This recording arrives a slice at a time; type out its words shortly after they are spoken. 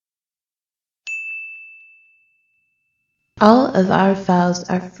All of our files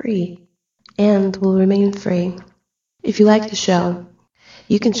are free and will remain free. If you like the show,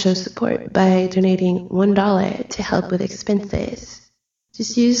 you can show support by donating $1 to help with expenses.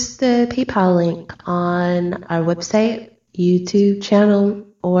 Just use the PayPal link on our website, YouTube channel,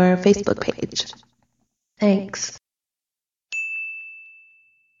 or Facebook page. Thanks.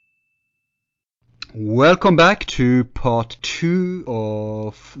 Welcome back to part 2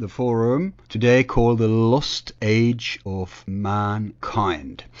 of the forum, today called The Lost Age of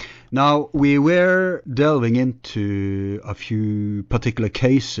Mankind. Now, we were delving into a few particular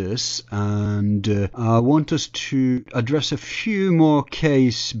cases, and I want us to address a few more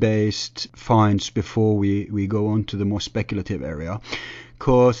case-based finds before we go on to the more speculative area.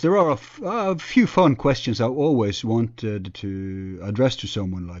 Because there are a few fun questions I always wanted to address to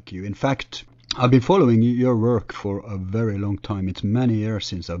someone like you. In fact, I've been following your work for a very long time. It's many years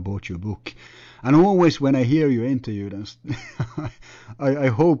since I bought your book. And always when I hear you interviewed, I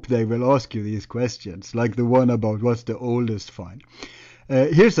hope they will ask you these questions, like the one about what's the oldest find.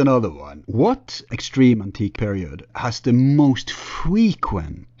 Here's another one. What extreme antique period has the most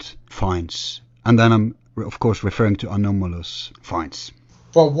frequent finds? And then I'm, of course, referring to anomalous finds.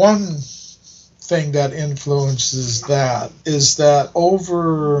 Well, one thing that influences that is that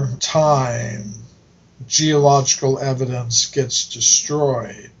over time, geological evidence gets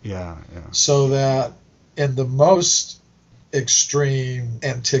destroyed. Yeah. So that in the most extreme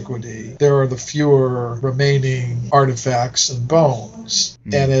antiquity, there are the fewer remaining artifacts and bones.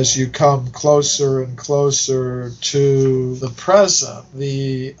 And as you come closer and closer to the present,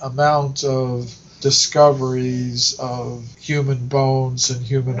 the amount of discoveries of human bones and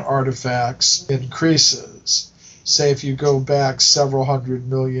human artifacts increases. Say if you go back several 100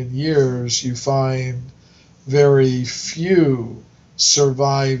 million years, you find very few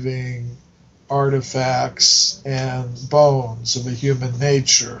surviving artifacts and bones of a human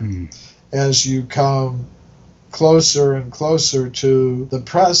nature. As you come closer and closer to the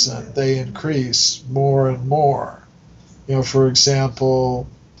present, they increase more and more. For example,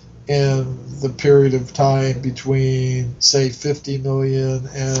 in the period of time between, say, 50 million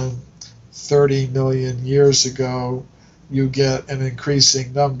and 30 million years ago, you get an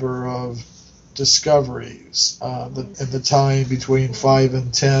increasing number of discoveries. In the time between 5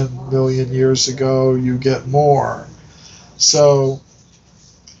 and 10 million years ago, you get more. So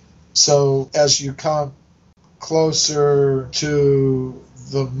as you come closer to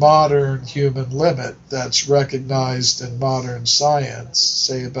the modern human limit that's recognized in modern science,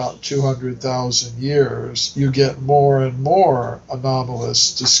 say about 200,000 years, you get more and more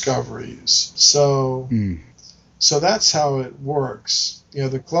anomalous discoveries. So that's how it works.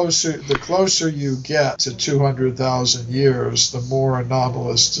 The closer you get to 200,000 years, the more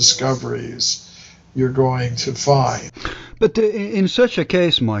anomalous discoveries you're going to find. But in such a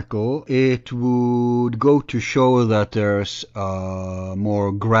case, Michael, it would go to show that there's a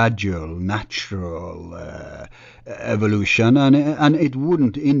more gradual, natural evolution, and it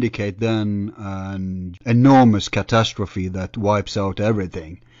wouldn't indicate then an enormous catastrophe that wipes out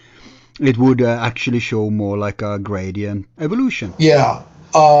everything. It would actually show more like a gradient evolution. Yeah.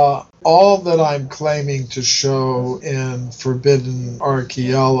 All that I'm claiming to show in forbidden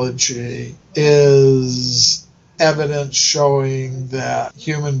archaeology is evidence showing that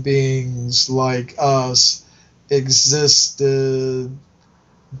human beings like us existed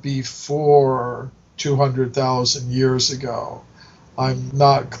before 200,000 years ago. I'm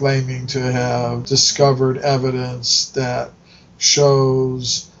not claiming to have discovered evidence that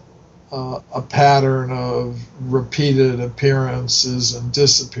shows a pattern of repeated appearances and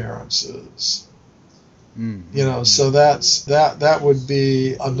disappearances. So that would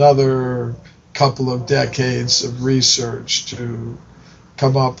be another couple of decades of research to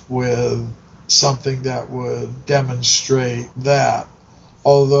come up with something that would demonstrate that.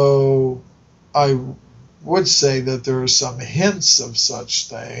 Although I would say that there are some hints of such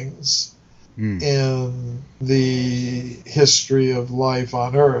things in the history of life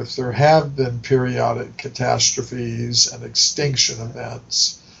on Earth. There have been periodic catastrophes and extinction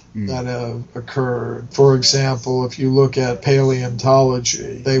events that have occurred. For example, if you look at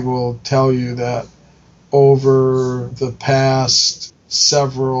paleontology, they will tell you that over the past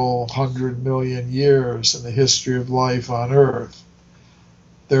several 100 million years in the history of life on Earth,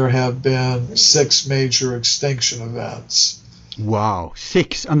 there have been 6 major extinction events. Wow,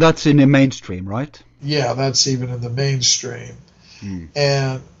 6, and that's in the mainstream, right? Yeah, that's even in the mainstream.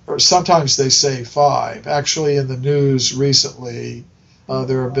 Or sometimes they say 5. Actually, in the news recently,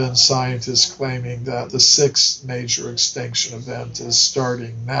 there have been scientists claiming that the 6th major extinction event is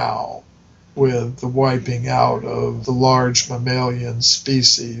starting now. with the wiping out of the large mammalian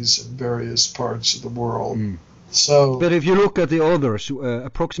species in various parts of the world. So, but if you look at the others,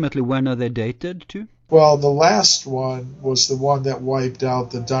 approximately when are they dated to? Well, the last one was the one that wiped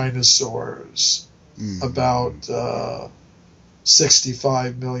out the dinosaurs about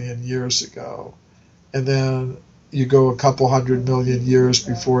 65 million years ago. And then you go a couple 100 million years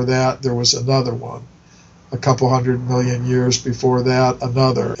before that, there was another one. A couple 100 million years before that,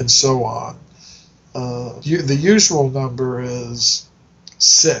 another, and so on. The usual number is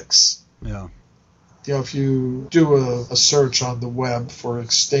 6. Yeah. If you do a search on the web for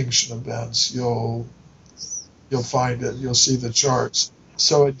extinction events, you'll find it. You'll see the charts.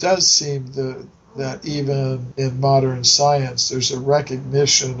 So it does seem that even in modern science, there's a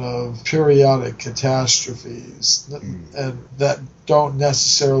recognition of periodic catastrophes and that don't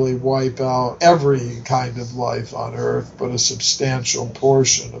necessarily wipe out every kind of life on Earth, but a substantial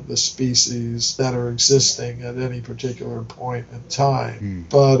portion of the species that are existing at any particular point in time.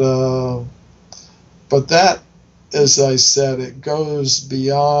 But that, as I said, it goes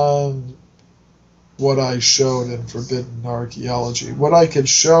beyond what I showed in Forbidden Archaeology. What I could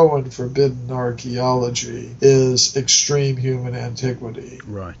show in Forbidden Archaeology is extreme human antiquity.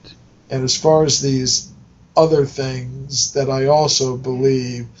 Right. And as far as these other things that I also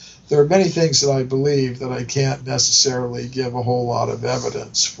believe, there are many things that I believe that I can't necessarily give a whole lot of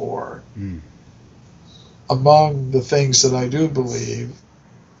evidence for. Among the things that I do believe,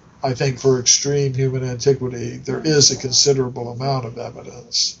 I think for extreme human antiquity, there is a considerable amount of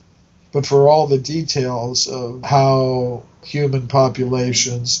evidence. But for all the details of how human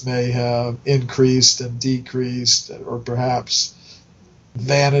populations may have increased and decreased, or perhaps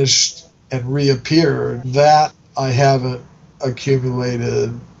vanished and reappeared, that I haven't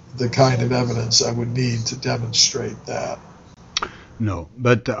accumulated the kind of evidence I would need to demonstrate that. No,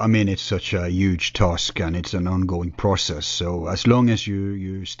 but I mean, it's such a huge task and it's an ongoing process. So as long as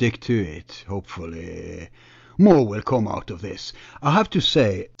you stick to it, hopefully more will come out of this. I have to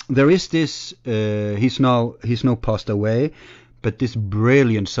say, there is this, he's now passed away, but this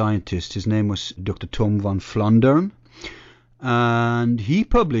brilliant scientist, his name was Dr. Tom van Flandern, and he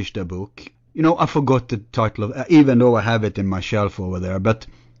published a book. You know, I forgot the title of, even though I have it in my shelf over there, but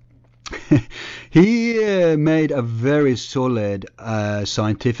he made a very solid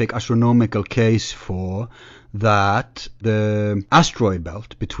scientific astronomical case for that the asteroid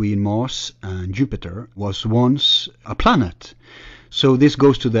belt between Mars and Jupiter was once a planet. So this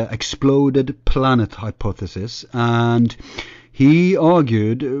goes to the exploded planet hypothesis, and he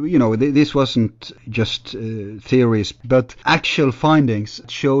argued, you know, this wasn't just theories, but actual findings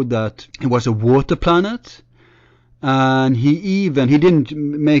showed that it was a water planet. And he didn't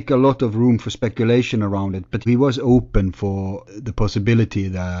make a lot of room for speculation around it, but he was open for the possibility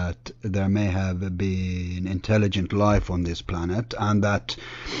that there may have been intelligent life on this planet, and that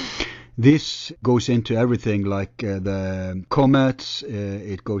this goes into everything like the comets,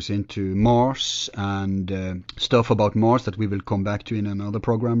 it goes into Mars and stuff about Mars that we will come back to in another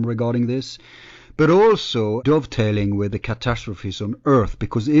program regarding this. But also dovetailing with the catastrophes on Earth,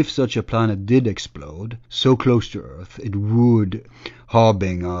 because if such a planet did explode so close to Earth, it would harbour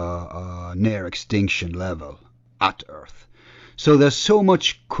a near extinction level at Earth. So there's so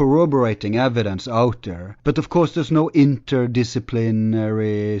much corroborating evidence out there, but of course there's no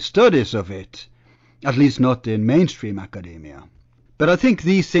interdisciplinary studies of it, at least not in mainstream academia. But I think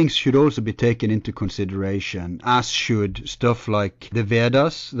these things should also be taken into consideration, as should stuff like the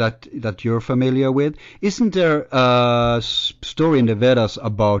Vedas that you're familiar with. Isn't there a story in the Vedas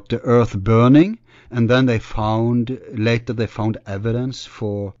about the earth burning, and then later they found evidence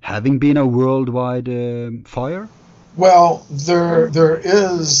for having been a worldwide fire? Well, there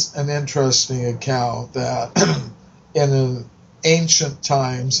is an interesting account that in ancient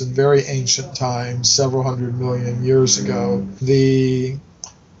times, in very ancient times, several 100 million years ago, the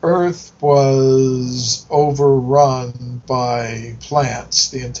Earth was overrun by plants.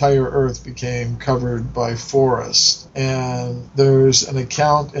 The entire Earth became covered by forest. And there's an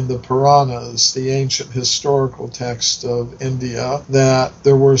account in the Puranas, the ancient historical text of India, that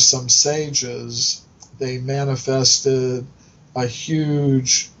there were some sages. They manifested a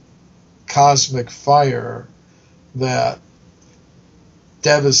huge cosmic fire that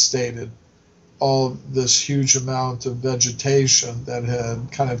devastated all this huge amount of vegetation that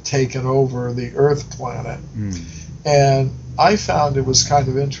had kind of taken over the Earth planet. And I found it was kind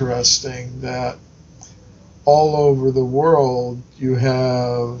of interesting that all over the world you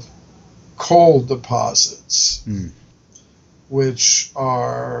have coal deposits, which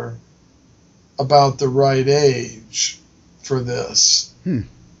are about the right age for this.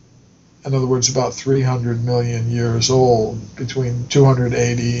 in other words, about 300 million years old, between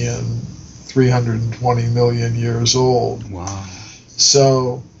 280 and 320 million years old. Wow.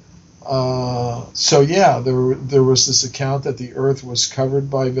 So yeah, there was this account that the Earth was covered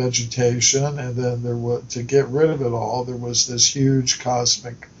by vegetation, and then there was, to get rid of it all, there was this huge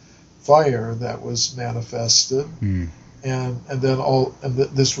cosmic fire that was manifested, and then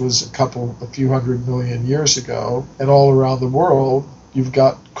this was a few hundred million years ago, and all around the world you've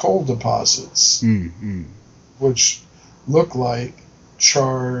got coal deposits, which look like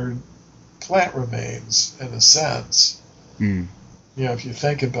charred plant remains in a sense. If you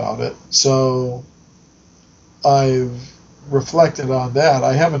think about it. So I've reflected on that.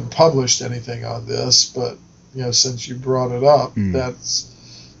 I haven't published anything on this, but since you brought it up, that's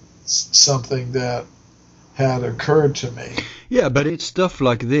something that had occurred to me. Yeah, but it's stuff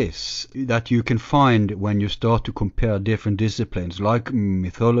like this that you can find when you start to compare different disciplines like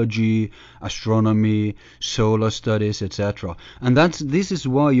mythology, astronomy, solar studies, etc. And this is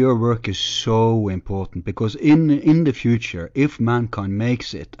why your work is so important, because in the future, if mankind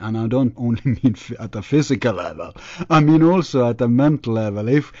makes it, and I don't only mean at a physical level, I mean also at a mental level,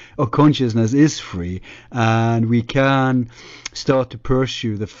 if our consciousness is free and we can start to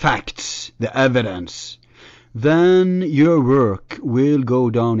pursue the facts, the evidence, then your work will go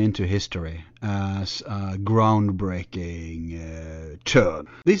down into history as a groundbreaking turn.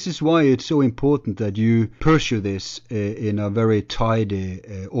 This is why it's so important that you pursue this in a very tidy,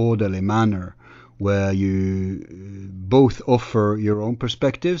 orderly manner, where you both offer your own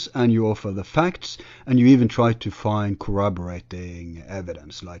perspectives and you offer the facts, and you even try to find corroborating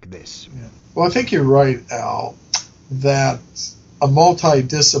evidence like this. Yeah. Well, I think you're right, Al, that a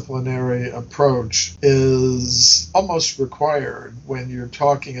multidisciplinary approach is almost required when you're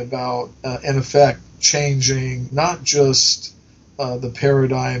talking about, in effect, changing not just the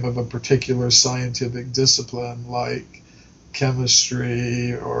paradigm of a particular scientific discipline like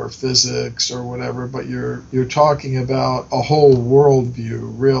chemistry or physics or whatever, but you're talking about a whole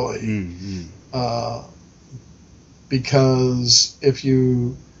worldview, really. Because if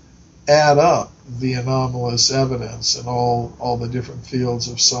you add up the anomalous evidence in all the different fields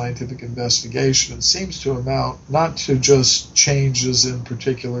of scientific investigation, it seems to amount not to just changes in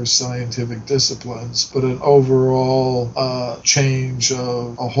particular scientific disciplines, but an overall change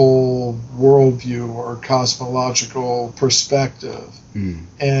of a whole worldview or cosmological perspective.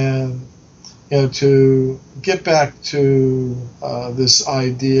 And to get back to this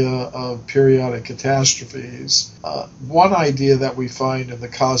idea of periodic catastrophes, one idea that we find in the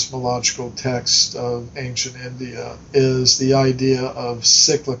cosmological text of ancient India is the idea of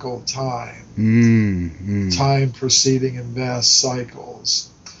cyclical time, time proceeding in vast cycles.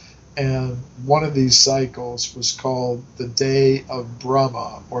 And one of these cycles was called the Day of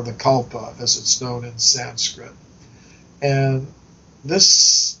Brahma, or the Kalpa, as it's known in Sanskrit. And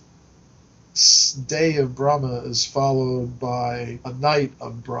this Day of Brahma is followed by a Night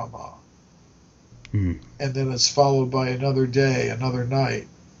of Brahma. And then it's followed by another day, another night.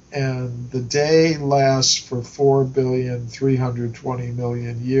 And the day lasts for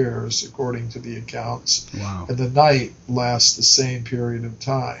 4,320,000,000 years, according to the accounts. Wow. And the night lasts the same period of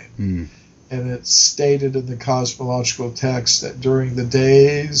time. And it's stated in the cosmological text that during the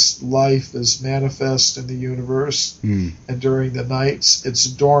days, life is manifest in the universe, and during the nights, it's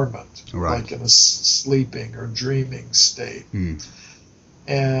dormant, like in a sleeping or dreaming state.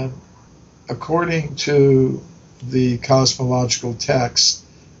 And according to the cosmological text,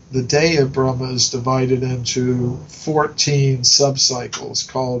 the Day of Brahma is divided into 14 subcycles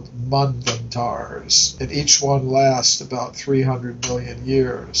called manvantars, and each one lasts about 300 million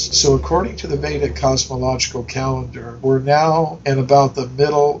years. So according to the Vedic cosmological calendar, we're now in about the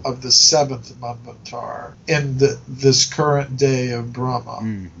middle of the 7th manvantar in this current Day of Brahma.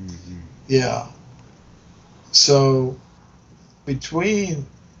 Yeah. So between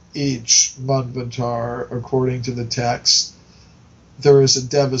each manvantar, according to the text, there is a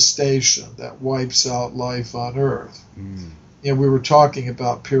devastation that wipes out life on Earth. We were talking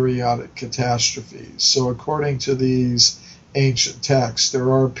about periodic catastrophes. So according to these ancient texts, there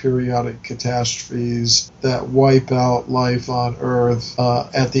are periodic catastrophes that wipe out life on Earth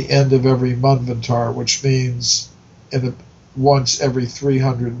at the end of every manvantar, which means once every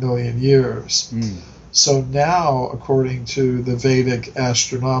 300 million years. So now, according to the Vedic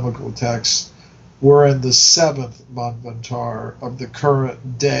astronomical text, we're in the 7th manvantar of the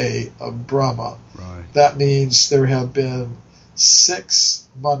current Day of Brahma. That means there have been 6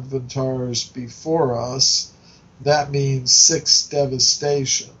 manvantars before us. That means 6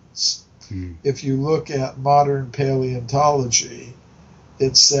 devastations. If you look at modern paleontology,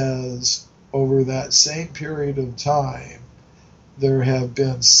 it says over that same period of time, there have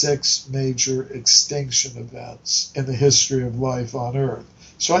been 6 major extinction events in the history of life on Earth.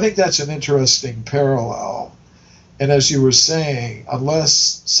 So I think that's an interesting parallel. And as you were saying,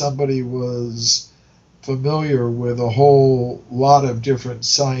 unless somebody was familiar with a whole lot of different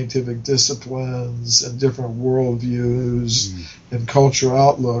scientific disciplines and different worldviews and cultural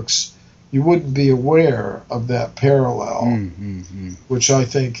outlooks, you wouldn't be aware of that parallel, which I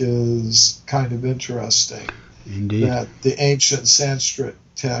think is kind of interesting. Indeed. That the ancient Sanskrit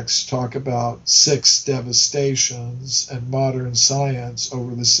texts talk about 6 devastations, and modern science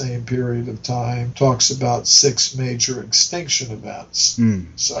over the same period of time talks about 6 major extinction events.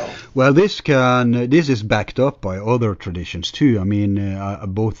 So, well, this is backed up by other traditions too. I mean,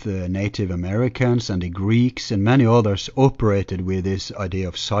 both the Native Americans and the Greeks and many others operated with this idea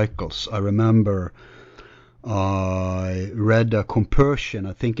of cycles. I remember I read a comparison,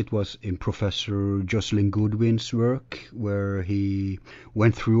 I think it was in Professor Jocelyn Goodwin's work, where he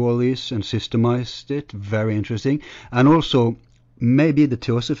went through all this and systemized it. Very interesting. And also, maybe the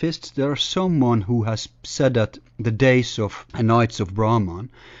Theosophists, there's someone who has said that the days of and nights of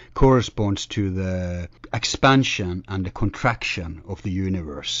Brahman corresponds to the expansion and the contraction of the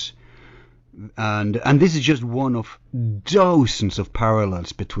universe. And this is just one of dozens of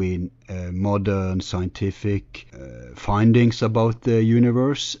parallels between modern scientific findings about the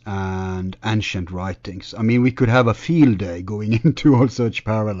universe and ancient writings. I mean, we could have a field day going into all such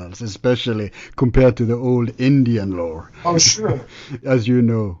parallels, especially compared to the old Indian lore. oh, sure. As you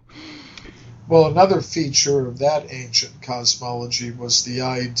know. Well, another feature of that ancient cosmology was the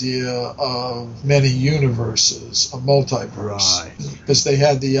idea of many universes, a multiverse. Right. Because they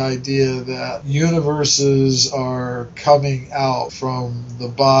had the idea that universes are coming out from the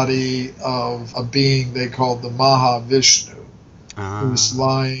body of a being they called the Mahavishnu, who's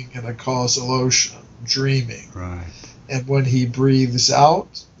lying in a causal ocean, dreaming. Right. And when he breathes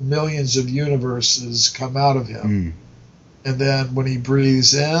out, millions of universes come out of him. And then when he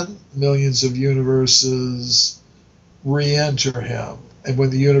breathes in, millions of universes re-enter him. And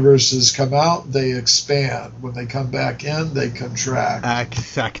when the universes come out, they expand. When they come back in, they contract.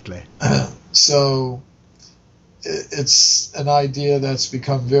 Exactly. So it's an idea that's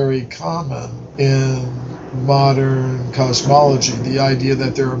become very common in modern cosmology, the idea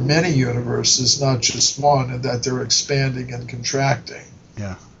that there are many universes, not just one, and that they're expanding and contracting.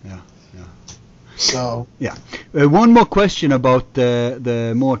 Yeah. So yeah, one more question about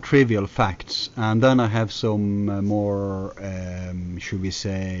the more trivial facts, and then I have some more, should we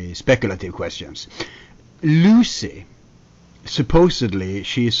say, speculative questions. Lucy, supposedly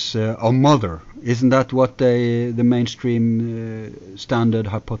she's our mother. Isn't that what the mainstream standard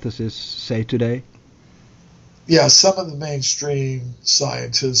hypothesis say today? yeah, some of the mainstream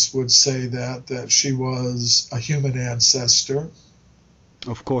scientists would say that she was a human ancestor.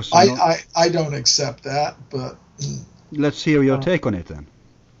 Of course. I don't accept that, but let's hear your take on it then.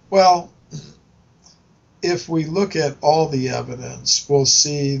 Well, if we look at all the evidence, we'll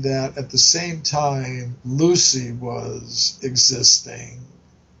see that at the same time Lucy was existing,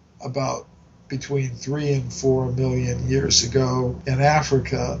 about between 3 and 4 million years ago in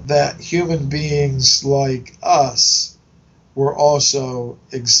Africa, that human beings like us were also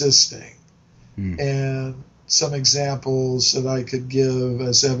existing. And some examples that I could give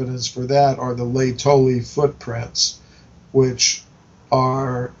as evidence for that are the Laetoli footprints, which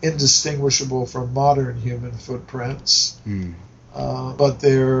are indistinguishable from modern human footprints, but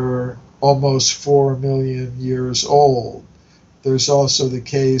they're almost 4 million years old. There's also the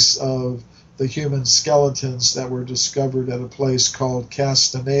case of the human skeletons that were discovered at a place called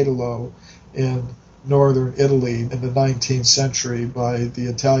Castanedolo in northern Italy in the 19th century by the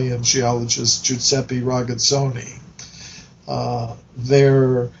Italian geologist Giuseppe Ragazzoni.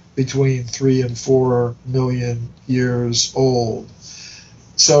 They're between 3 and 4 million years old.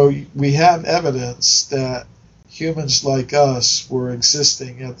 So we have evidence that humans like us were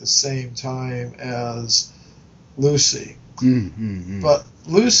existing at the same time as Lucy. But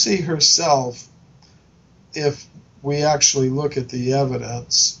Lucy herself, if we actually look at the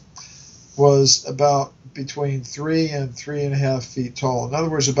evidence, was about between 3 and 3.5 feet tall. In other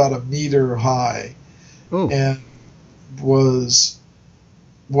words, about 1 meter high. And was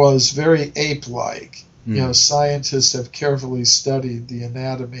very ape-like. You know, scientists have carefully studied the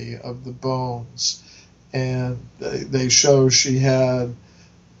anatomy of the bones, and they show she had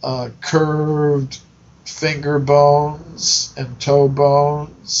curved finger bones and toe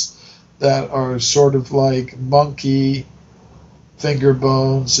bones that are sort of like monkey finger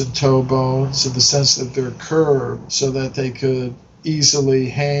bones and toe bones, in the sense that they're curved so that they could easily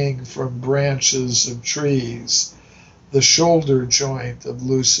hang from branches of trees. The shoulder joint of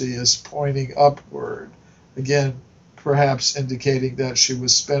Lucy is pointing upward, again, perhaps indicating that she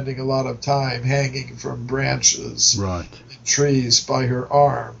was spending a lot of time hanging from branches Right. and trees by her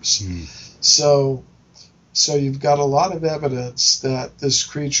arms. So you've got a lot of evidence that this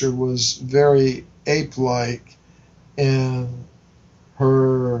creature was very ape-like in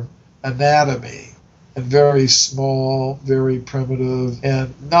her anatomy, and very small, very primitive,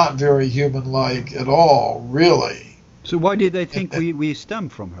 and not very human-like at all, really. So why did they think we stem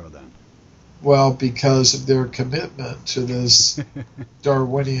from her then? Well, because of their commitment to this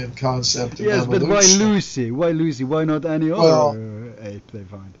Darwinian concept of Yes, evolution. but why Lucy? Why Lucy? Why not any other ape they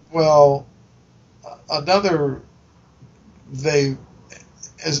find? Well,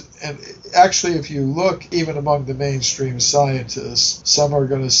 actually, if you look even among the mainstream scientists, some are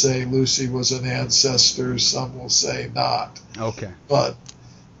going to say Lucy was an ancestor, some will say not. Okay. But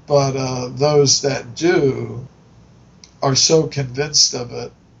those that do are so convinced of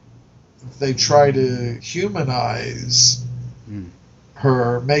it, they try to humanize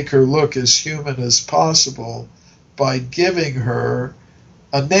her, make her look as human as possible by giving her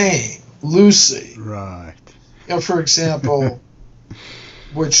a name, Lucy. Right. For example,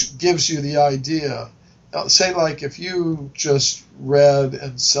 which gives you the idea. Say, like, if you just read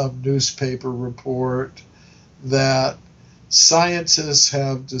in some newspaper report that scientists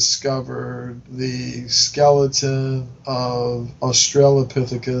have discovered the skeleton of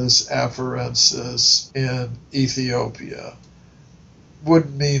Australopithecus afarensis in Ethiopia,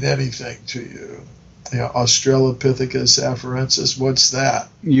 wouldn't mean anything to you. Australopithecus afarensis, what's that?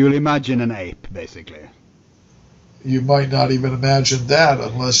 You'll imagine an ape, basically. You might not even imagine that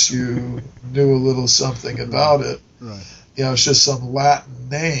unless you knew a little something about it. Right. It's just some Latin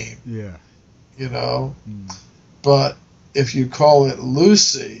name. Yeah. But if you call it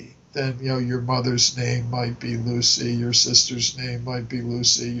Lucy, then your mother's name might be Lucy, your sister's name might be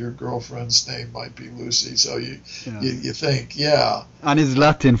Lucy, your girlfriend's name might be Lucy. So you think, yeah. And it's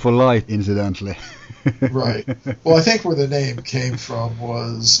Latin for light, incidentally. Right. Well, I think where the name came from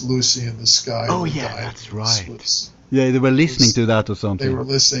was Lucy in the Sky. Oh, yeah, Diamonds. that's right. They were listening to that or something. They were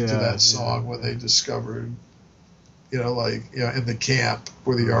listening to that song when they discovered, in the camp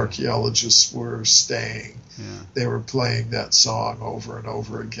where the archaeologists were staying. Yeah. They were playing that song over and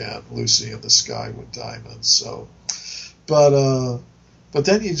over again, Lucy in the Sky with Diamonds. So, but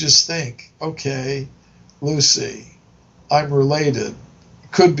then you just think, okay, Lucy, I'm related.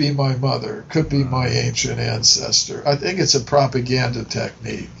 Could be my mother, could be my ancient ancestor. I think it's a propaganda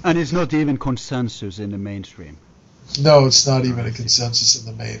technique. And it's not even consensus in the mainstream. No, it's not even a consensus in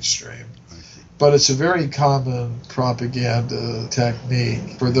the mainstream. But it's a very common propaganda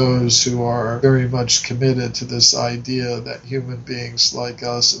technique for those who are very much committed to this idea that human beings like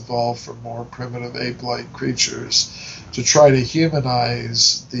us evolved from more primitive ape-like creatures, to try to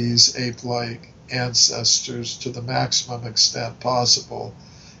humanize these ape-like ancestors to the maximum extent possible.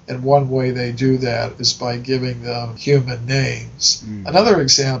 And one way they do that is by giving them human names. Another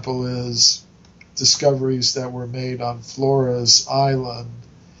example is discoveries that were made on Flores Island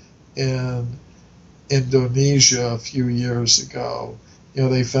in Indonesia a few years ago.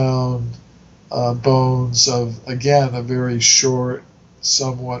 They found bones of, again, a very short,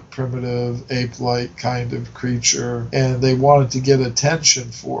 somewhat primitive, ape-like kind of creature, and they wanted to get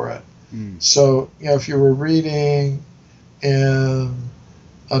attention for it. So, if you were reading in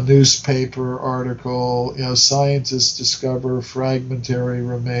a newspaper article, scientists discover fragmentary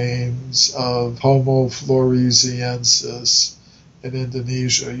remains of Homo floresiensis in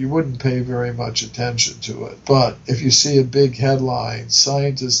Indonesia, you wouldn't pay very much attention to it. But if you see a big headline,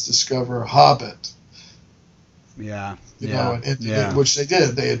 scientists discover Hobbit, which they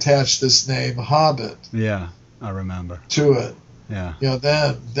did. They attached this name Hobbit. Yeah, I remember. To it. Yeah.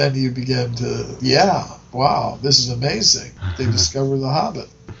 Then you begin to, wow, this is amazing. They discovered the Hobbit.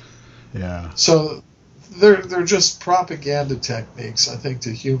 Yeah. So they're just propaganda techniques, I think,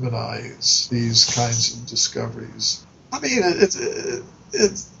 to humanize these kinds of discoveries. I mean,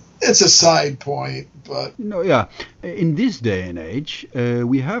 it's a side point, but in this day and age,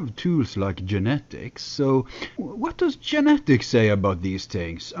 we have tools like genetics. So, what does genetics say about these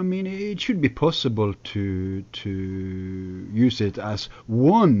things? I mean, it should be possible to use it as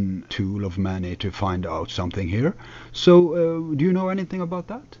one tool of many to find out something here. So, do you know anything about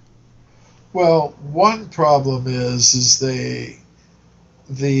that? Well, one problem is they've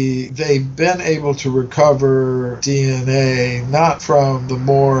been able to recover DNA not from the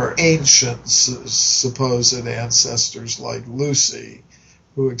more ancient supposed ancestors like Lucy,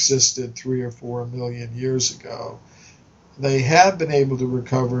 who existed 3 or 4 million years ago. they had been able to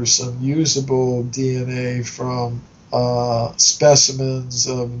recover some usable DNA from specimens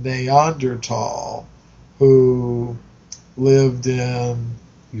of Neanderthal who lived in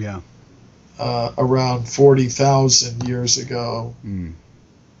around 40,000 years ago and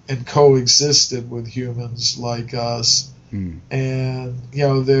coexisted with humans like us. And,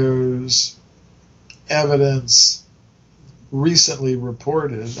 there's evidence recently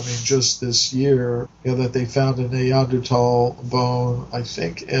reported, just this year, that they found a Neanderthal bone, I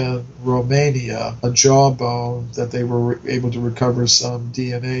think in Romania, a jawbone that they were able to recover some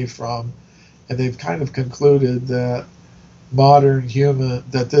DNA from. And they've kind of concluded that modern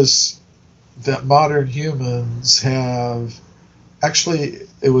humans have, actually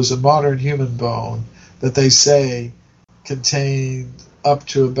it was a modern human bone that they say contained up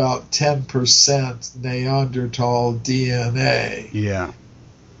to about 10% Neanderthal DNA. Yeah.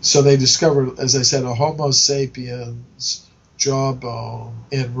 So they discovered, as I said, a Homo sapiens jawbone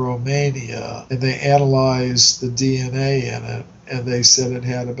in Romania, and they analyzed the DNA in it, and they said it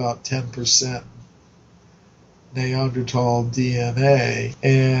had about 10% Neanderthal DNA,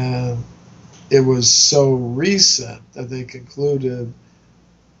 and it was so recent that they concluded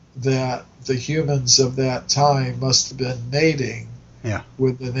that the humans of that time must have been mating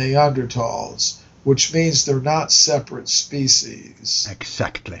with the Neanderthals, which means they're not separate species.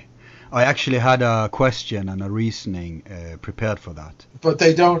 Exactly. I actually had a question and a reasoning prepared for that. But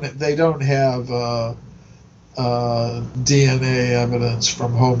they don't have DNA evidence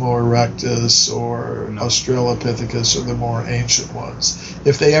from Homo erectus or Australopithecus or the more ancient ones.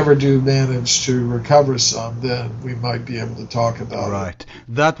 If they ever do manage to recover some, then we might be able to talk about it. Right.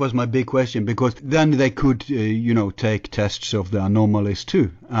 That was my big question, because then they could, take tests of the anomalies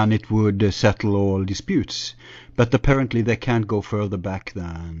too, and it would settle all disputes. But apparently they can't go further back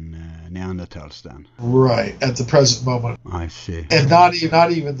than Neanderthals then. Right, at the present moment. I see. And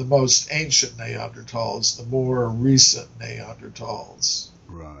not even the most ancient Neanderthals, the more recent Neanderthals.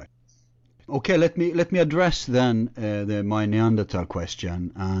 Right. Okay, let me address then my Neanderthal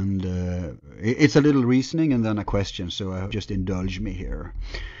question, and it's a little reasoning and then a question, so just indulge me here.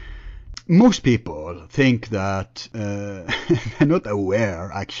 Most people think that they're not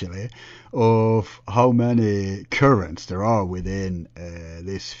aware, actually, of how many currents there are within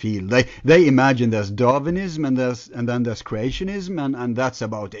this field. They imagine there's Darwinism and then there's creationism, and that's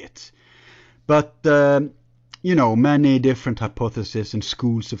about it. But many different hypotheses and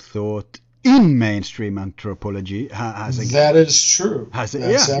schools of thought in mainstream anthropology that is true. That's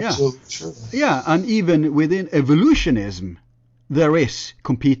absolutely true. Yeah, and even within evolutionism, there is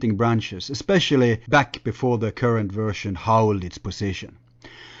competing branches, especially back before the current version howled its position.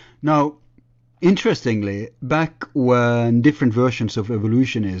 Now, interestingly, back when different versions of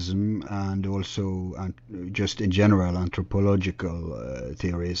evolutionism and also just in general anthropological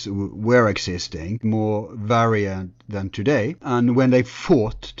theories were existing, more variant than today, and when they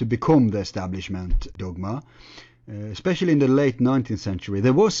fought to become the establishment dogma, especially in the late 19th century,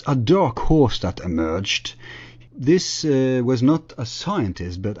 there was a dark horse that emerged. This was not a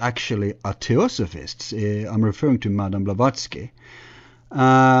scientist, but actually a theosophist. I'm referring to Madame Blavatsky.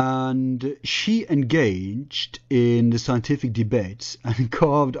 And she engaged in the scientific debates and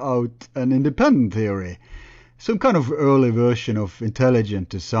carved out an independent theory, some kind of early version of intelligent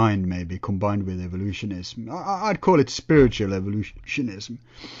design, maybe combined with evolutionism. I'd call it spiritual evolutionism.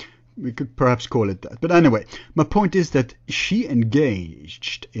 We could perhaps call it that. But anyway, my point is that she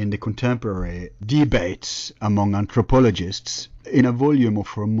engaged in the contemporary debates among anthropologists in a volume of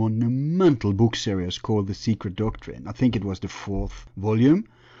her monumental book series called The Secret Doctrine. I think it was the 4th volume,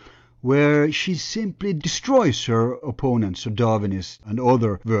 where she simply destroys her opponents, or Darwinists and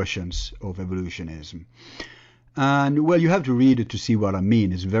other versions of evolutionism. And, well, you have to read it to see what I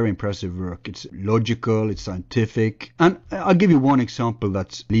mean. It's very impressive work. It's logical, it's scientific. And I'll give you one example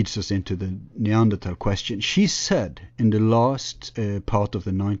that leads us into the Neanderthal question. She said in the last part of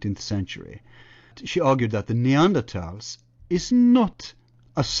the 19th century, she argued that the Neanderthals is not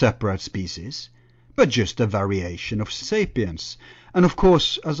a separate species, but just a variation of sapiens. And of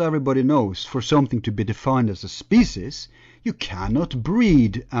course, as everybody knows, for something to be defined as a species, you cannot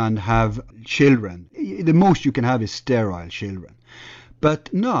breed and have children. The most you can have is sterile children.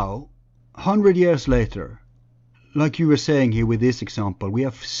 But now, 100 years later, like you were saying here with this example, we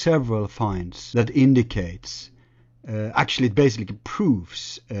have several finds that indicates, actually it basically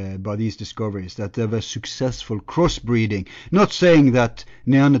proves by these discoveries that there was successful crossbreeding. Not saying that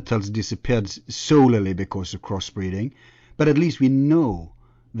Neanderthals disappeared solely because of crossbreeding, but at least we know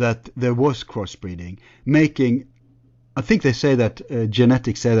that there was crossbreeding, making, I think they say that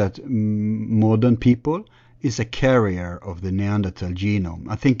genetics say that modern people is a carrier of the Neanderthal genome.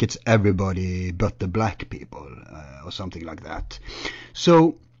 I think it's everybody but the black people, or something like that.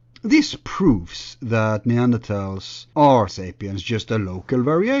 So this proves that Neanderthals are sapiens, just a local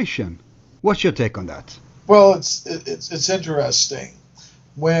variation. What's your take on that? Well, it's interesting.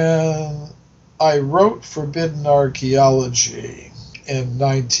 When I wrote Forbidden Archaeology in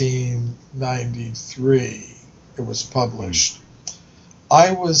 1993, it was published,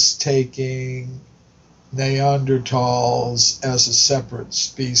 I was taking Neanderthals as a separate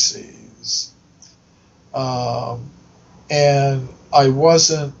species. And I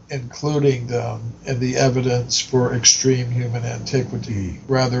wasn't including them in the evidence for extreme human antiquity.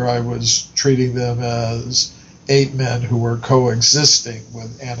 Rather, I was treating them as ape men who were coexisting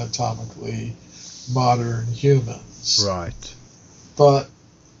with anatomically modern humans. Right. But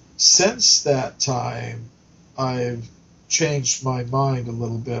since that time, I've changed my mind a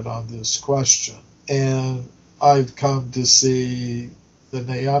little bit on this question. And I've come to see the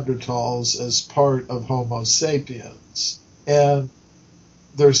Neanderthals as part of Homo sapiens. And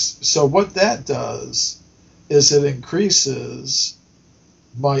so what that does is it increases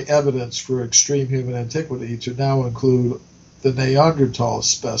my evidence for extreme human antiquity to now include the Neanderthal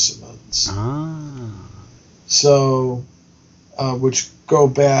specimens. So, which go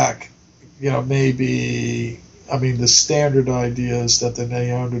back, maybe, the standard idea is that the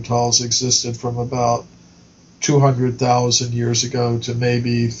Neanderthals existed from about 200,000 years ago to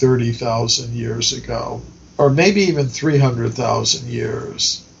maybe 30,000 years ago, or maybe even 300,000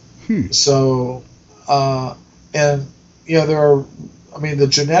 years. So, and, there are, the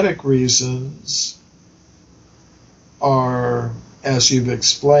genetic reasons are, as you've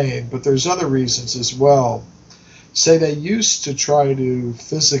explained, but there's other reasons as well. Say they used to try to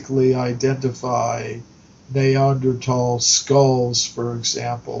physically identify Neanderthal skulls, for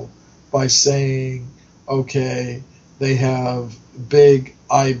example, by saying, okay, they have big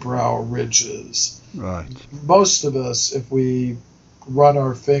eyebrow ridges. Right. Most of us, if we run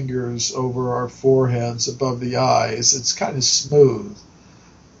our fingers over our foreheads above the eyes, it's kind of smooth.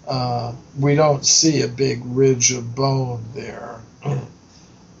 We don't see a big ridge of bone there.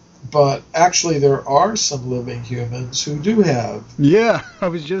 But actually there are some living humans who do have. Yeah, I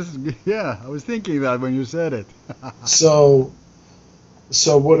was thinking that when you said it. So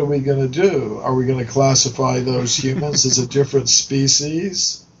what are we going to do? Are we going to classify those humans as a different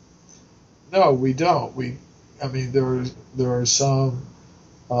species? No, we don't. There are some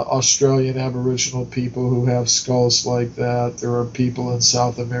Australian Aboriginal people who have skulls like that. There are people in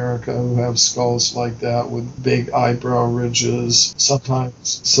South America who have skulls like that with big eyebrow ridges.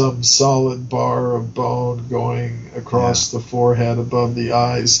 Sometimes some solid bar of bone going across the forehead above the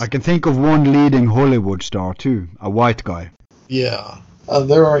eyes. I can think of one leading Hollywood star too, a white guy. Yeah.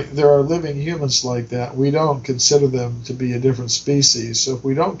 There are living humans like that. We don't consider them to be a different species. So if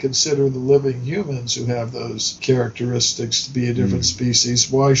we don't consider the living humans who have those characteristics to be a different species,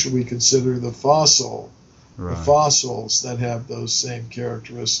 why should we consider the fossils that have those same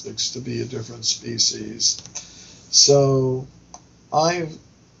characteristics to be a different species? So I've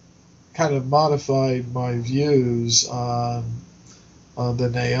kind of modified my views on the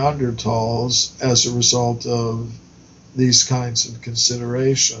Neanderthals as a result of these kinds of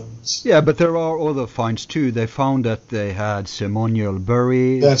considerations. Yeah, but there are other finds too. They found that they had ceremonial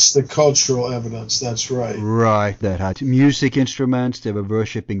burials. That's the cultural evidence, that's right. Right, they had music instruments, they were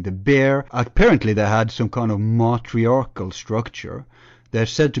worshipping the bear. Apparently they had some kind of matriarchal structure. They're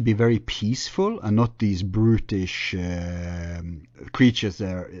said to be very peaceful and not these brutish creatures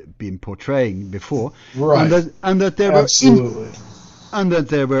they've been portraying before. Right, and that they absolutely. And that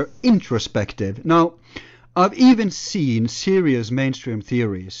they were introspective. Now, I've even seen serious mainstream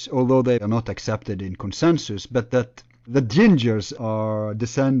theories, although they are not accepted in consensus, but that the gingers are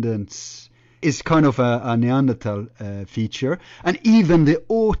descendants is kind of a Neanderthal feature, and even the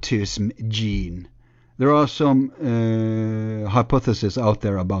autism gene. There are some hypotheses out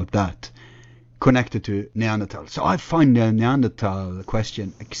there about that, connected to Neanderthal. So I find the Neanderthal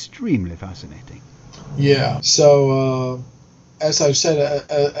question extremely fascinating. Yeah, so as I've said,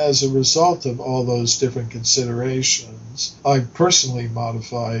 as a result of all those different considerations, I've personally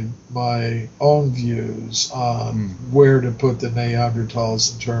modified my own views on where to put the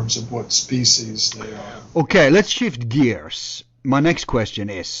Neanderthals in terms of what species they are. Okay, let's shift gears. My next question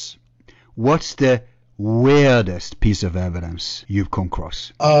is, what's the weirdest piece of evidence you've come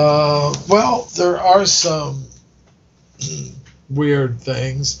across? Well, there are some weird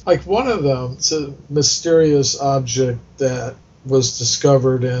things. Like one of them, it's a mysterious object that was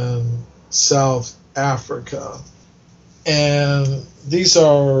discovered in South Africa. And these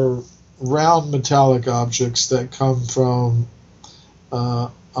are round metallic objects that come from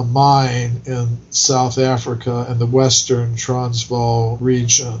a mine in South Africa in the western Transvaal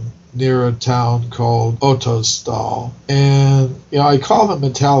region near a town called Ottosdal. And I call them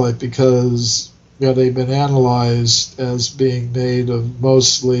metallic because they've been analyzed as being made of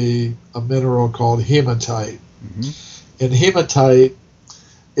mostly a mineral called hematite. Mm-hmm. And hematite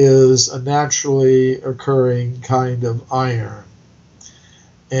is a naturally occurring kind of iron.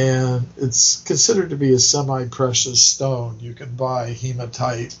 And it's considered to be a semi-precious stone. You can buy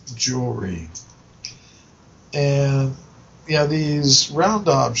hematite jewelry. And these round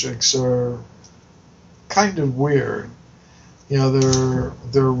objects are kind of weird. They're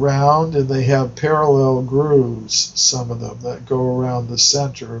round and they have parallel grooves, some of them, that go around the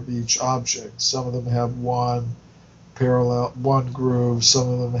center of each object. Some of them have one groove, some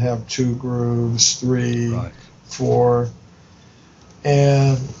of them have two grooves, three, right, four.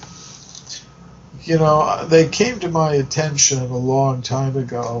 And, they came to my attention a long time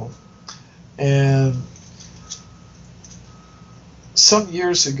ago. And some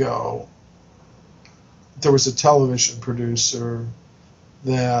years ago, there was a television producer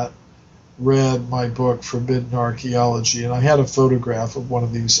that read my book, Forbidden Archaeology, and I had a photograph of one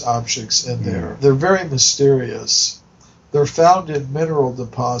of these objects in there. They're very mysterious. They're found in mineral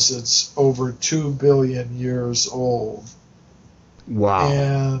deposits over 2 billion years old. Wow.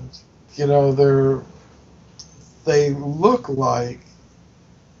 And, they look like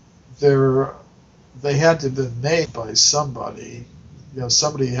they had to have been made by somebody.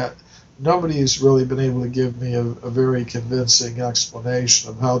 Nobody's really been able to give me a very convincing explanation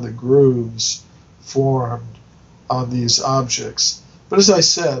of how the grooves formed on these objects. But as I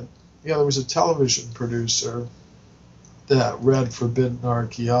said, there was a television producer that read Forbidden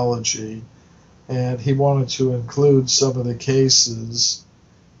Archaeology, and he wanted to include some of the cases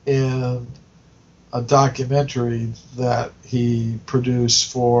in a documentary that he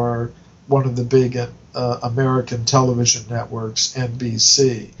produced for one of the big American television networks,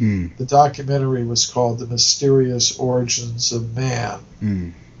 NBC. The documentary was called The Mysterious Origins of Man,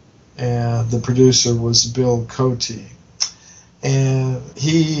 and the producer was Bill Coty. And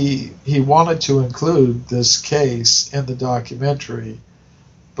he wanted to include this case in the documentary,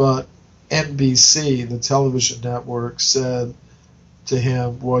 but NBC, the television network, said to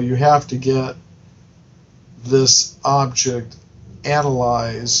him, well, you have to get this object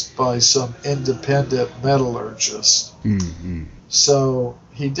analyzed by some independent metallurgist. Mm-hmm. So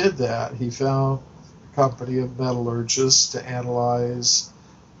he did that. He found a company of metallurgists to analyze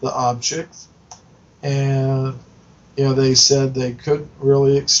the object, and they said they couldn't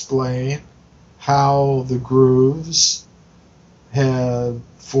really explain how the grooves had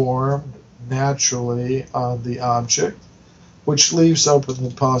formed naturally on the object, which leaves open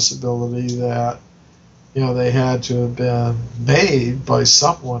the possibility that they had to have been made by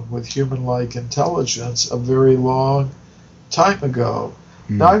someone with human-like intelligence a very long time ago.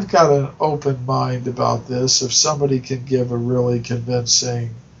 Now, I've got an open mind about this. If somebody can give a really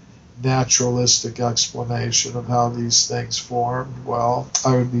convincing naturalistic explanation of how these things formed, well,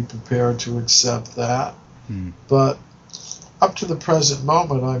 I would be prepared to accept that. But up to the present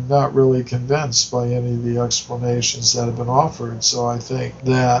moment, I'm not really convinced by any of the explanations that have been offered. So I think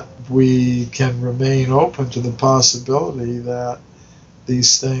that we can remain open to the possibility that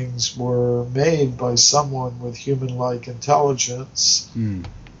these things were made by someone with human-like intelligence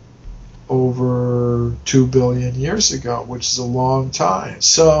over 2 billion years ago, which is a long time.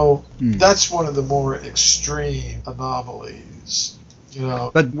 So that's one of the more extreme anomalies,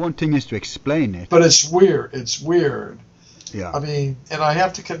 But one thing is to explain it. But it's weird. Yeah. I mean, and I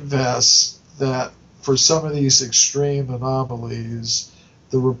have to confess that for some of these extreme anomalies,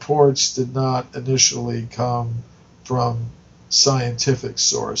 the reports did not initially come from scientific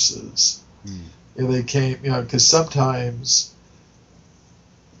sources. They came, because sometimes,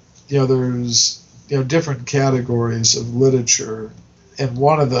 there's, different categories of literature, and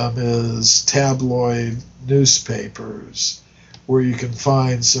one of them is tabloid newspapers, where you can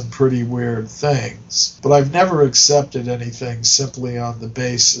find some pretty weird things. But I've never accepted anything simply on the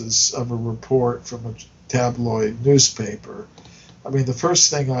basis of a report from a tabloid newspaper. I mean, the first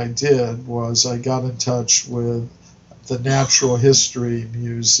thing I did was I got in touch with the Natural History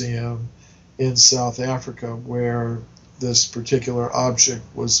Museum in South Africa, where this particular object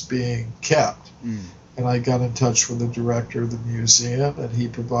was being kept. And I got in touch with the director of the museum, and he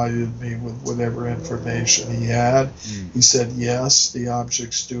provided me with whatever information he had. He said, yes, the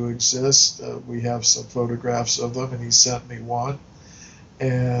objects do exist. We have some photographs of them, and he sent me one.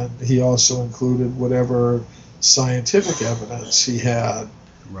 And he also included whatever scientific evidence he had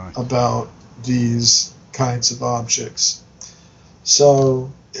Right. about these kinds of objects.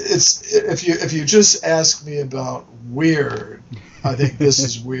 So if you just ask me about weird, I think this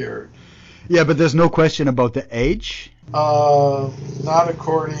is weird. Yeah, but there's no question about the age. Not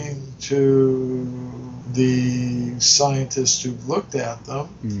according to the scientists who've looked at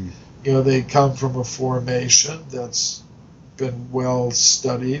them. You know, they come from a formation that's been well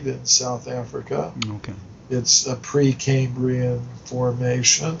studied in South Africa. Okay. It's a Precambrian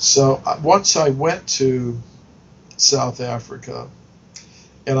formation. So once I went to South Africa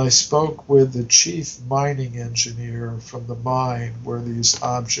and I spoke with the chief mining engineer from the mine where these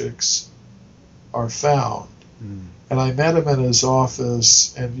objects are found. And I met him in his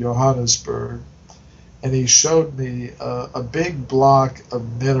office in Johannesburg, and he showed me a big block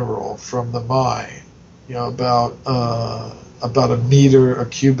of mineral from the mine, you know, about a meter, a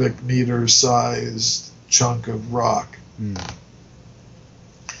cubic meter sized chunk of rock. And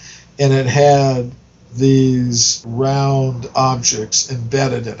it had these round objects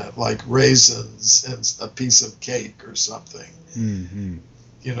embedded in it, like raisins and a piece of cake or something.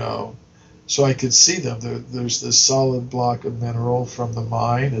 You know, so I could see them. There's this solid block of mineral from the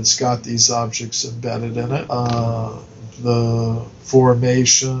mine. It's got these objects embedded in it. The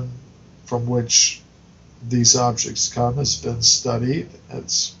formation from which these objects come has been studied.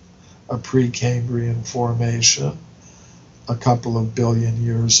 It's a Precambrian formation, a couple of billion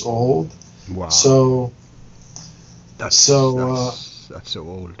years old. Wow. So that's so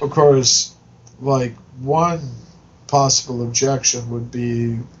old. Of course, like one possible objection would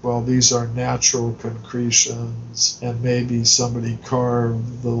be, well, these are natural concretions, and maybe somebody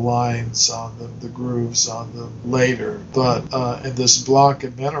carved the lines on them, the grooves on them later. But in this block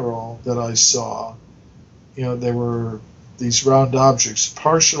of mineral that I saw, you know, there were these round objects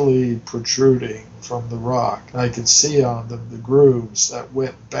partially protruding from the rock. I could see on them the grooves that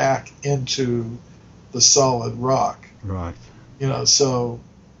went back into the solid rock. Right. You know, so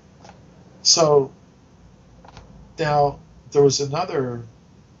now there was another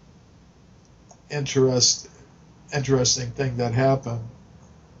interesting thing that happened.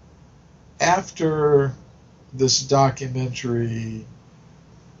 After this documentary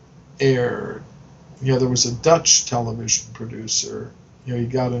aired, you know, there was a Dutch television producer. You know, he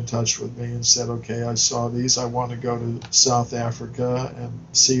got in touch with me and said, okay, I saw these. I want to go to South Africa and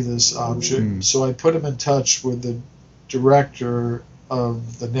see this object. So I put him in touch with the director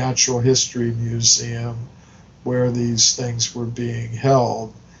of the Natural History Museum where these things were being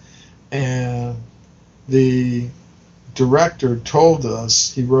held. And the director told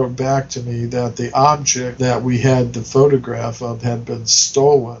us, he wrote back to me, that the object that we had the photograph of had been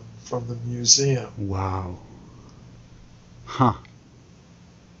stolen from the museum. Wow. Huh.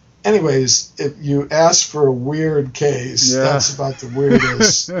 Anyways, if you ask for a weird case, that's about the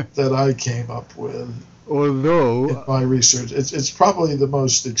weirdest that I came up with. Although in my research, it's probably the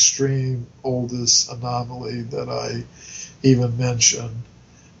most extreme, oldest anomaly that I even mention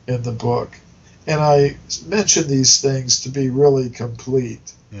in the book. And I mention these things to be really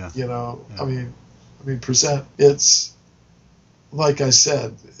complete. Yeah. You know, yeah. I mean, it's, like I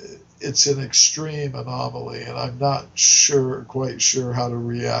said, it's an extreme anomaly, and I'm not quite sure how to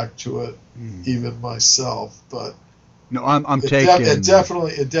react to it, even myself. But no, I'm taking. It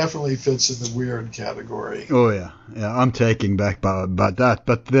definitely fits in the weird category. Oh yeah, I'm taking back about that.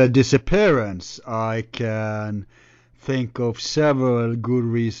 But the disappearance, I can think of several good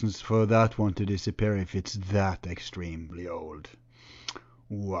reasons for that one to disappear if it's that extremely old.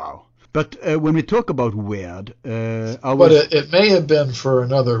 Wow. But when we talk about weird, but it may have been for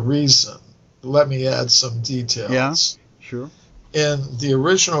another reason. Let me add some details. Yeah, sure. In the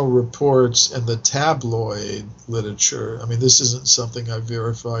original reports in the tabloid literature, I mean, this isn't something I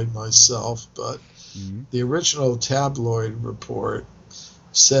verified myself, but the original tabloid report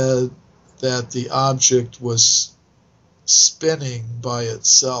said that the object was spinning by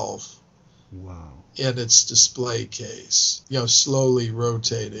itself. Wow. In its display case, you know, slowly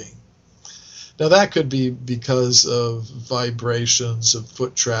rotating. Now, that could be because of vibrations of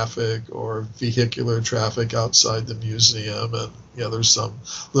foot traffic or vehicular traffic outside the museum, and you know, there's some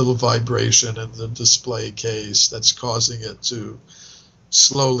little vibration in the display case that's causing it to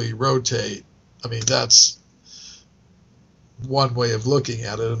slowly rotate. I mean, that's one way of looking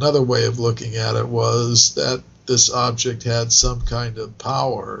at it. Another way of looking at it was that this object had some kind of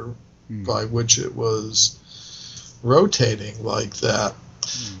power by which it was rotating like that.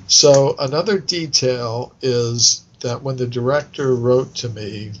 So another detail is that when the director wrote to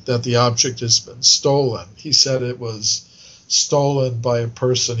me that the object has been stolen, he said it was stolen by a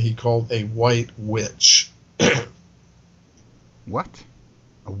person he called a white witch. What?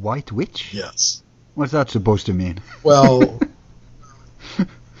 A white witch? Yes. What's that supposed to mean? Well,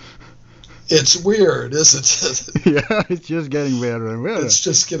 it's weird, isn't it? Yeah, it's just getting weirder and weirder. It's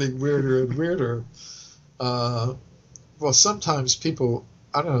just getting weirder and weirder. Well, sometimes people,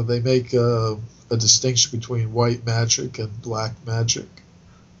 I don't know, they make a distinction between white magic and black magic.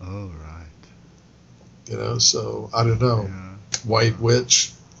 Oh, right. You know, so I don't know. Yeah. White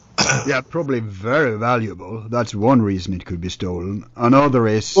witch. Yeah, probably very valuable. That's one reason it could be stolen. Another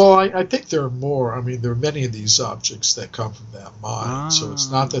is... Well, I think there are more. I mean, there are many of these objects that come from that mine, so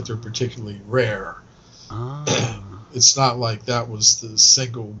it's not that they're particularly rare. It's not like that was the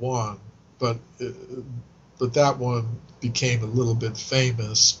single one, but that one became a little bit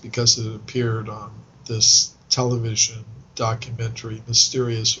famous because it appeared on this television documentary,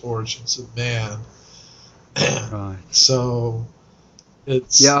 Mysterious Origins of Man. Right. So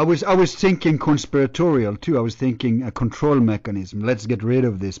it's... Yeah, I was thinking conspiratorial too. I was thinking a control mechanism. Let's get rid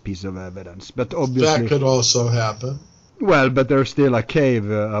of this piece of evidence. But obviously... That could also happen. Well, but there's still a cave,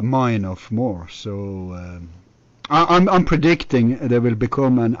 a mine of more. So I'm predicting there will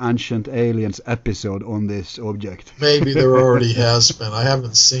become an Ancient Aliens episode on this object. Maybe there already has been. I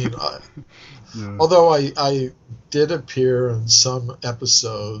haven't seen... Yeah. Although I did appear in some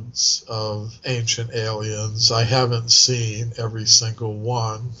episodes of Ancient Aliens, I haven't seen every single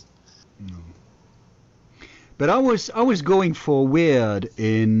one. No. But I was going for weird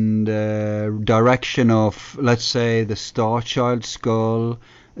in the direction of, let's say, the Starchild skull,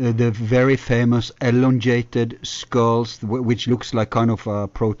 the very famous elongated skulls, which looks like kind of a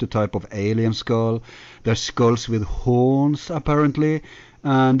prototype of alien skull. There's skulls with horns, apparently.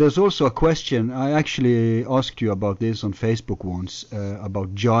 And there's also a question, I actually asked you about this on Facebook once,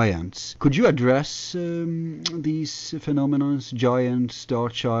 about giants. Could you address these phenomena, giant,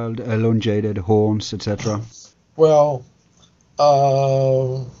 Starchild, elongated horns, etc.? Well,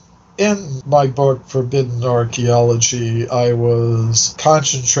 in my book, Forbidden Archaeology, I was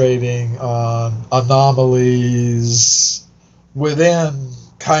concentrating on anomalies within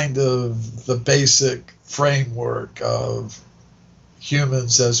kind of the basic framework of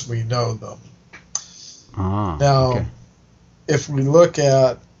humans as we know them. Now, okay. If we look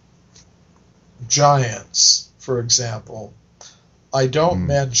at giants, for example, I don't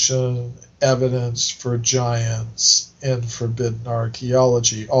mention evidence for giants in Forbidden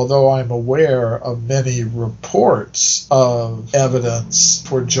Archaeology, although I'm aware of many reports of evidence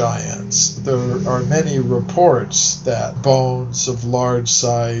for giants. There are many reports that bones of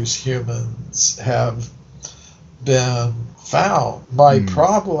large-sized humans have been found. My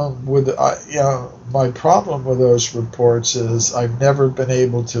problem with those reports is I've never been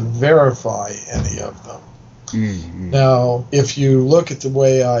able to verify any of them. Now, if you look at the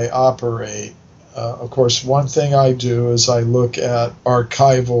way I operate, of course, one thing I do is I look at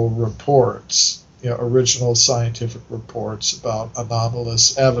archival reports, original scientific reports about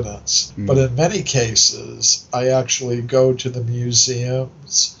anomalous evidence. But in many cases, I actually go to the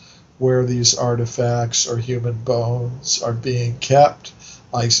museums where these artifacts or human bones are being kept.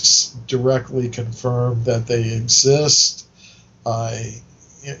 I directly confirm that they exist.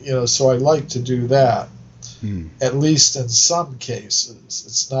 So I like to do that. At least in some cases.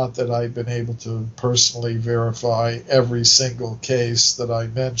 It's not that I've been able to personally verify every single case that I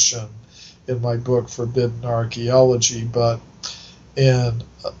mention in my book, Forbidden Archaeology, but in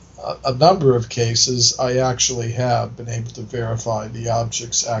a number of cases, I actually have been able to verify the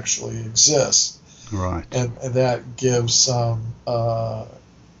objects actually exist. Right. And that gives some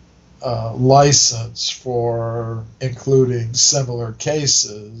license for including similar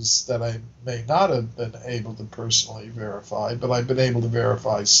cases that I may not have been able to personally verify, but I've been able to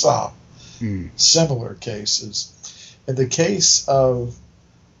verify some similar cases. In the case of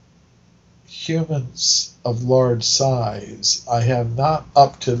humans of large size, I have not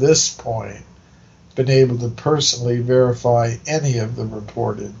up to this point been able to personally verify any of the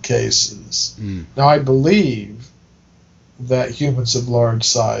reported cases. Now, I believe that humans of large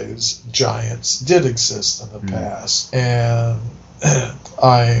size, giants, did exist in the past, and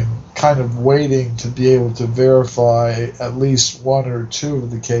I'm kind of waiting to be able to verify at least one or two of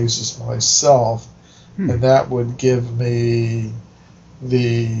the cases myself, and that would give me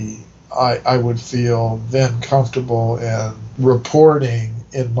I would feel then comfortable in reporting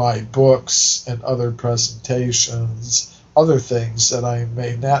in my books and other presentations other things that I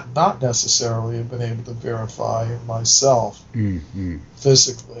may not necessarily have been able to verify myself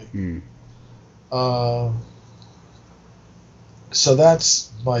physically. So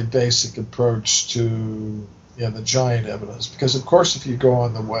that's my basic approach to the giant evidence, because of course if you go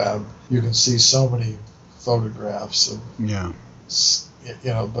on the web you can see so many photographs of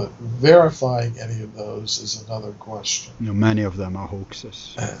but verifying any of those is another question. Many of them are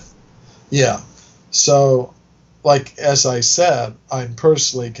hoaxes. Yeah. So, like, as I said, I'm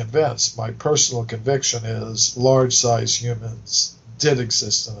personally convinced, my personal conviction is large-size humans did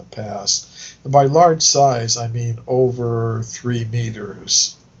exist in the past. And by large size, I mean over 3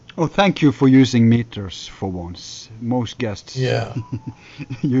 meters. Oh, thank you for using meters for once. Most guests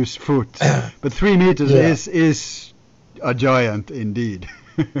use foot. But 3 meters is a giant indeed.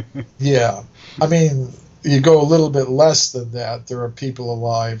 Yeah. I mean, you go a little bit less than that. There are people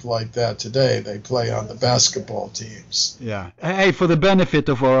alive like that today. They play on the basketball teams. Yeah. Hey, for the benefit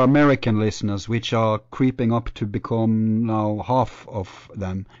of our American listeners, which are creeping up to become now half of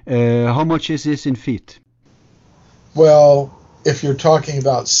them, how much is this in feet? Well, if you're talking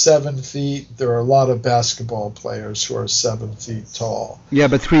about 7 feet, there are a lot of basketball players who are 7 feet tall. Yeah,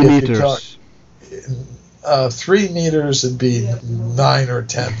 but 3 meters. 3 meters would be 9 or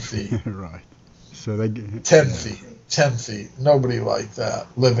 10 feet. Right. So they 10 feet. 10 feet. Nobody like that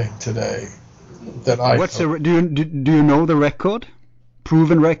living today that I know. Do you know the record?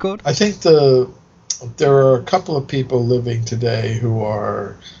 Proven record? I think there are a couple of people living today who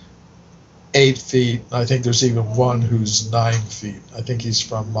are 8 feet. I think there's even one who's 9 feet. I think he's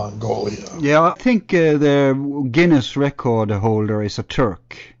from Mongolia. Yeah, I think the Guinness record holder is a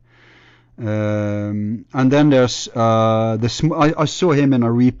Turk. And then there's I saw him in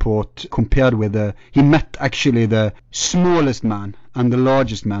a report compared with he met actually the smallest man and the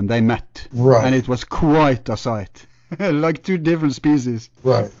largest man they met. Right. And it was quite a sight. Like 2 different species.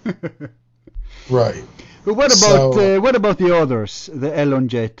 Right. Right. But what about the others, the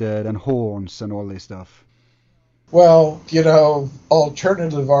elongated and horns and all this stuff? Well,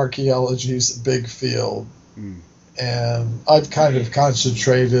 alternative archaeology is a big field. And I've kind of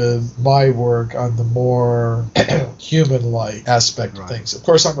concentrated my work on the more human-like aspect of things. Of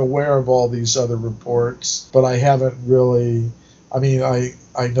course, I'm aware of all these other reports, but I haven't really... I mean,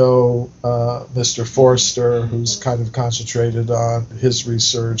 I know Mr. Forster, who's kind of concentrated on his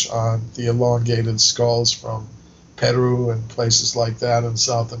research on the elongated skulls from Peru and places like that in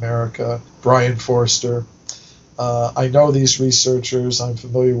South America. Brian Forster. I know these researchers. I'm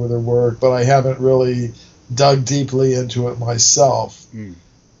familiar with their work, but I haven't really dug deeply into it myself.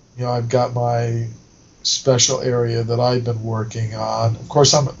 I've got my special area that I've been working on. Of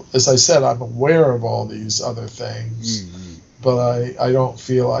course, as I said, I'm aware of all these other things, but I don't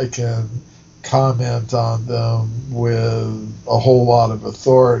feel I can comment on them with a whole lot of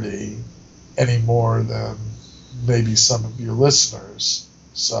authority any more than maybe some of your listeners.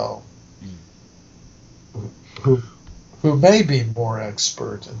 So, who may be more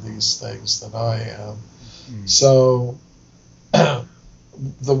expert in these things than I am. So, the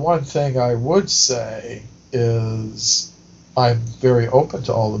one thing I would say is I'm very open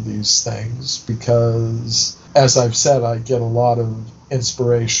to all of these things because, as I've said, I get a lot of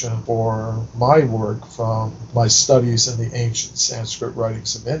inspiration for my work from my studies in the ancient Sanskrit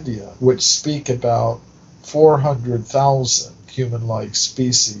writings of India, which speak about 400,000 human-like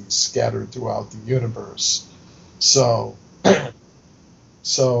species scattered throughout the universe. So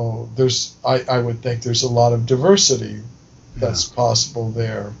I would think there's a lot of diversity that's possible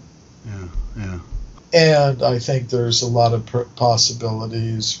there. Yeah. And I think there's a lot of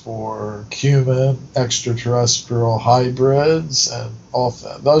possibilities for human extraterrestrial hybrids and all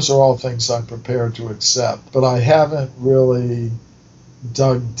that. Those are all things I'm prepared to accept. But I haven't really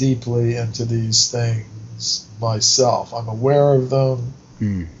dug deeply into these things myself. I'm aware of them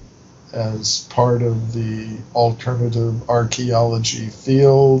as part of the alternative archaeology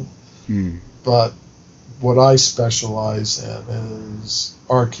field, but what I specialize in is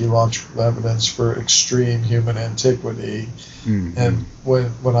archaeological evidence for extreme human antiquity. And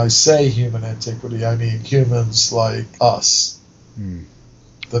when I say human antiquity, I mean humans like us,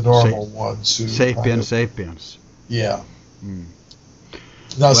 the normal ones who sapiens. Yeah.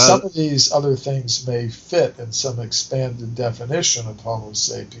 Now, some of these other things may fit in some expanded definition of Homo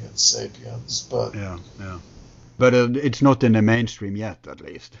sapiens sapiens, but but it's not in the mainstream yet, at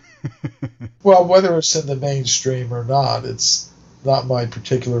least. Well, whether it's in the mainstream or not, it's not my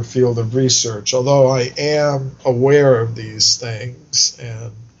particular field of research, although I am aware of these things,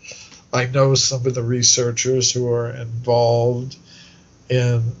 and I know some of the researchers who are involved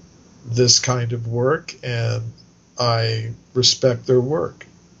in this kind of work, and I respect their work.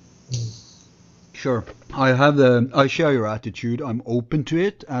 Sure. I share your attitude. I'm open to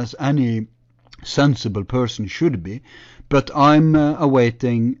it, as any sensible person should be. But I'm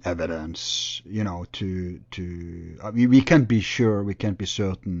awaiting evidence, we can't be sure, we can't be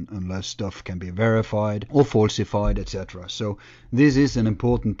certain unless stuff can be verified or falsified, etc. So this is an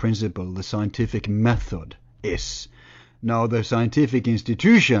important principle, the scientific method is. Now the scientific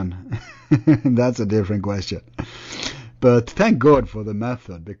institution, that's a different question. But thank God for the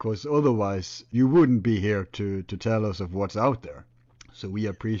method, because otherwise you wouldn't be here to tell us of what's out there. So we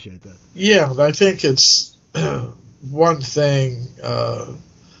appreciate that. Yeah, I think it's one thing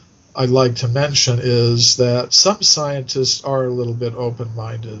I'd like to mention is that some scientists are a little bit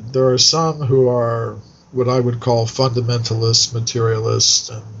open-minded. There are some who are what I would call fundamentalists, materialists,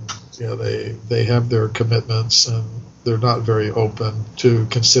 and they have their commitments and they're not very open to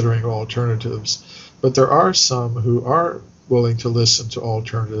considering alternatives. But there are some who are willing to listen to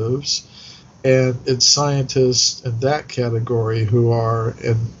alternatives, and it's scientists in that category who are,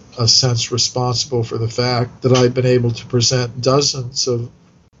 in a sense, responsible for the fact that I've been able to present dozens of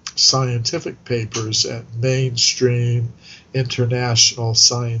scientific papers at mainstream international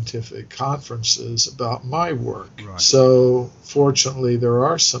scientific conferences about my work. Right. So, fortunately, there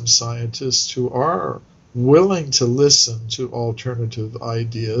are some scientists who are willing to listen to alternative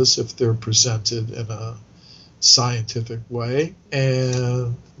ideas if they're presented in a scientific way.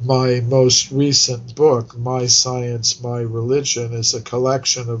 And my most recent book, My Science, My Religion, is a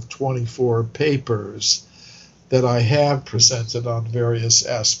collection of 24 papers that I have presented on various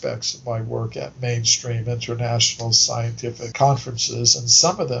aspects of my work at mainstream international scientific conferences, and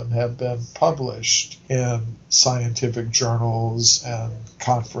some of them have been published in scientific journals and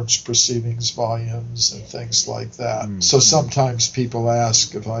conference proceedings volumes and things like that. So sometimes people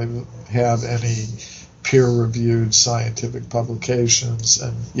ask if I have any peer-reviewed scientific publications,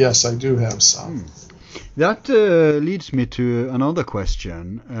 and yes, I do have some. That leads me to another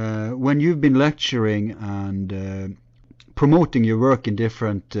question. When you've been lecturing and promoting your work in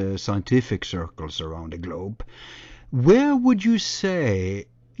different scientific circles around the globe, where would you say,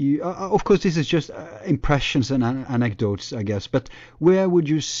 of course this is just impressions and anecdotes, I guess, but where would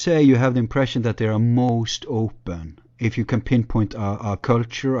you say you have the impression that they are most open? If you can pinpoint a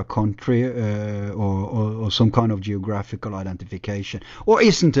culture, a country, or some kind of geographical identification, or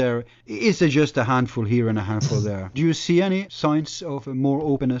is there just a handful here and a handful there? Do you see any signs of more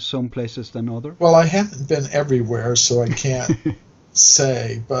openness some places than others? Well, I haven't been everywhere, so I can't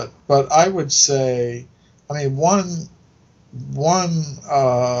say, but I would say, one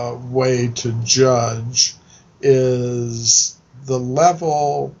way to judge is the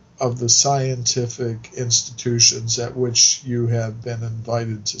level of the scientific institutions at which you have been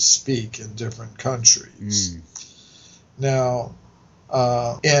invited to speak in different countries. Now,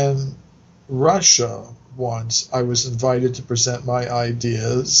 in Russia once, I was invited to present my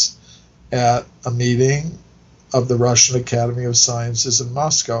ideas at a meeting of the Russian Academy of Sciences in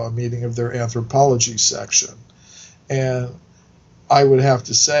Moscow, a meeting of their anthropology section. And I would have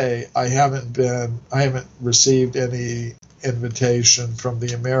to say I haven't received any invitation from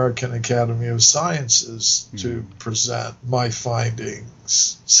the American Academy of Sciences to present my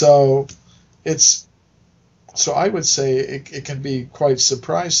findings. So I would say it can be quite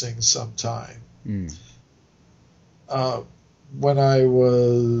surprising sometimes. When I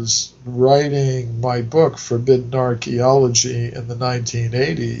was writing my book, Forbidden Archaeology, in the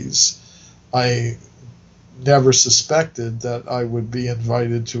 1980s, I never suspected that I would be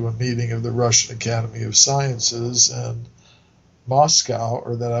invited to a meeting of the Russian Academy of Sciences in Moscow,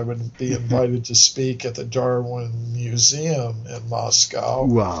 or that I would be invited to speak at the Darwin Museum in Moscow.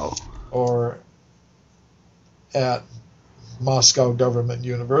 Wow. Or at Moscow Government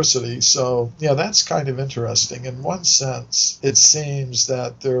University. So, yeah, that's kind of interesting. In one sense, it seems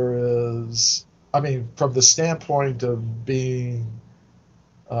that there is, from the standpoint of being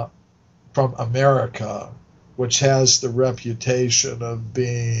from America, which has the reputation of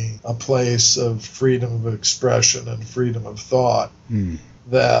being a place of freedom of expression and freedom of thought,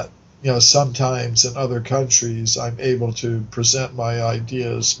 that, sometimes in other countries I'm able to present my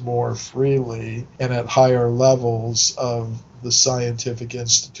ideas more freely and at higher levels of the scientific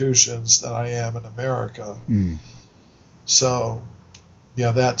institutions than I am in America. So,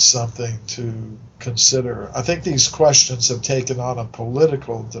 that's something to consider. I think these questions have taken on a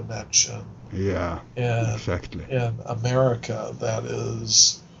political dimension. Yeah, exactly. In America that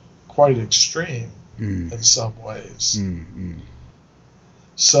is quite extreme in some ways.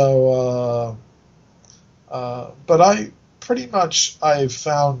 So, but I've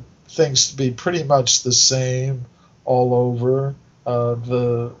found things to be pretty much the same all over.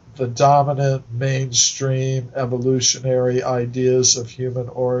 The dominant mainstream evolutionary ideas of human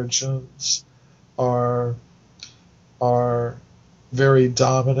origins are are very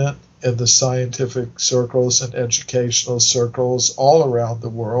dominant in the scientific circles and educational circles all around the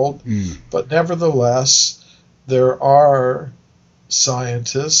world. But nevertheless, there are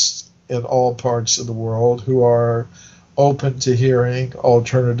scientists in all parts of the world who are open to hearing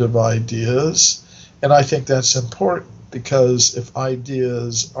alternative ideas. And I think that's important, because if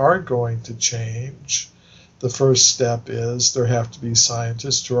ideas are going to change, the first step is there have to be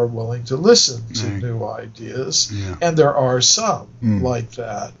scientists who are willing to listen to new ideas. Yeah. And there are some like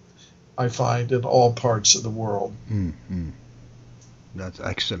that, I find, in all parts of the world. That's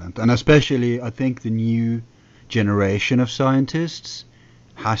excellent. And especially, I think the new generation of scientists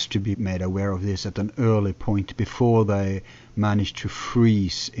has to be made aware of this at an early point before they manage to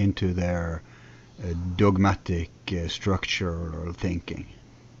freeze into their dogmatic structure or thinking.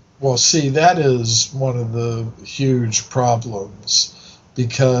 Well, see, that is one of the huge problems,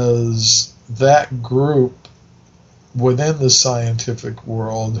 because that group within the scientific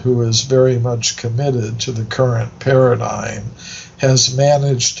world who is very much committed to the current paradigm has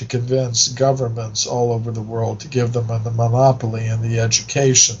managed to convince governments all over the world to give them a monopoly in the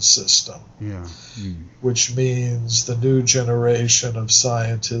education system. Yeah. Which means the new generation of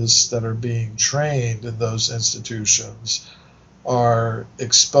scientists that are being trained in those institutions are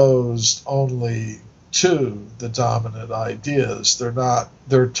exposed only to the dominant ideas.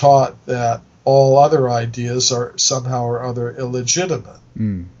 They're taught that all other ideas are somehow or other illegitimate,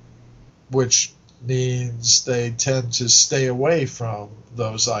 which means they tend to stay away from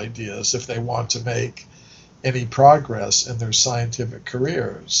those ideas if they want to make any progress in their scientific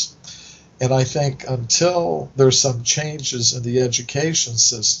careers. And I think until there's some changes in the education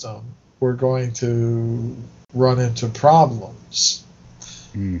system, we're going to run into problems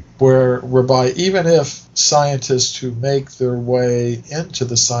whereby even if scientists who make their way into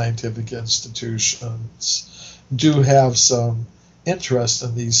the scientific institutions do have some interest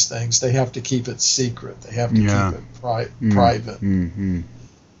in these things, they have to keep it secret. They have to keep it private,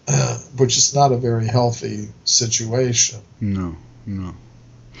 which is not a very healthy situation. No.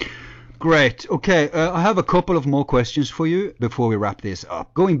 Great. Okay, I have a couple of more questions for you before we wrap this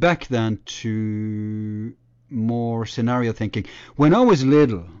up. Going back then to more scenario thinking. When I was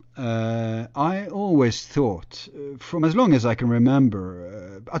little, I always thought, from as long as I can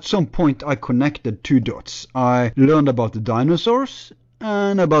remember, at some point I connected two dots. I learned about the dinosaurs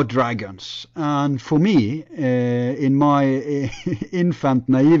and about dragons. And for me, in my infant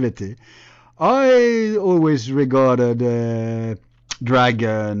naivety, I always regarded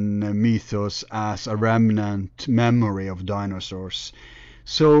dragon mythos as a remnant memory of dinosaurs.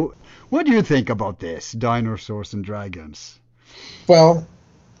 So what do you think about this, dinosaurs and dragons? Well,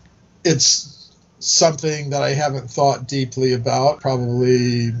 it's something that I haven't thought deeply about,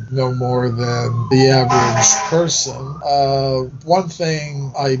 probably no more than the average person. One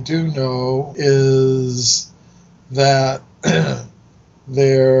thing I do know is that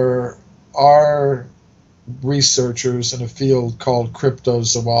there are researchers in a field called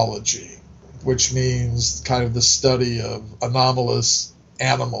cryptozoology, which means kind of the study of anomalous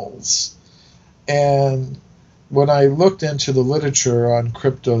animals. And when I looked into the literature on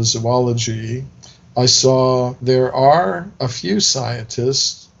cryptozoology, I saw there are a few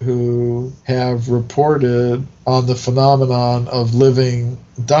scientists who have reported on the phenomenon of living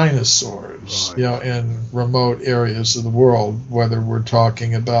dinosaurs, in remote areas of the world, whether we're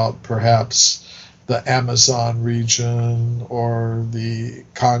talking about perhaps the Amazon region or the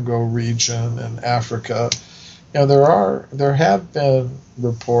Congo region in Africa. There have been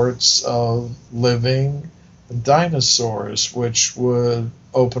reports of living dinosaurs, which would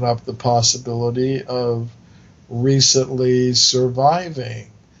open up the possibility of recently surviving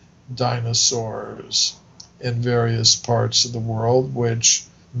dinosaurs in various parts of the world, which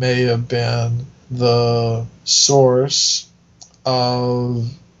may have been the source of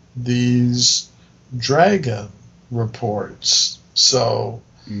these dragon reports. So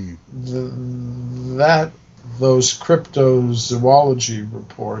those cryptozoology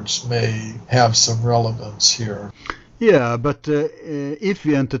reports may have some relevance here. Yeah, but if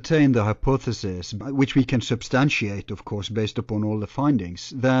we entertain the hypothesis, which we can substantiate, of course, based upon all the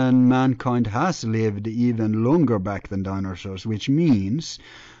findings, then mankind has lived even longer back than dinosaurs, which means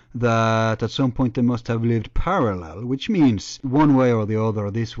that at some point they must have lived parallel, which means one way or the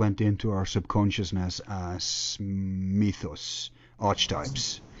other this went into our subconsciousness as mythos,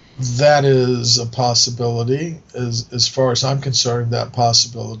 archetypes. That is a possibility. As far as I'm concerned, that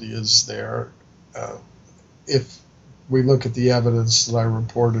possibility is there. If we look at the evidence that I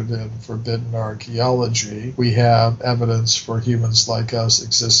reported in Forbidden Archaeology, we have evidence for humans like us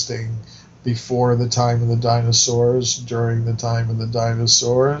existing before the time of the dinosaurs, during the time of the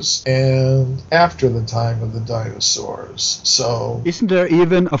dinosaurs, and after the time of the dinosaurs. So, isn't there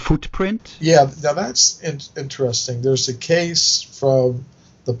even a footprint? Yeah, now that's interesting. There's a case from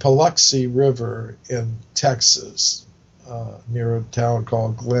the Paluxy River in Texas, near a town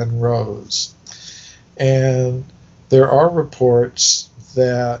called Glen Rose. And there are reports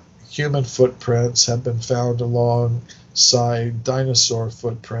that human footprints have been found alongside dinosaur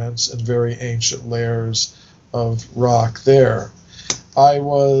footprints in very ancient layers of rock there. I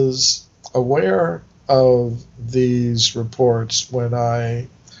was aware of these reports when I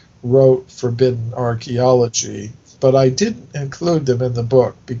wrote Forbidden Archaeology, but I didn't include them in the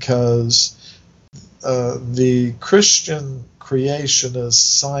book because the Christian creationist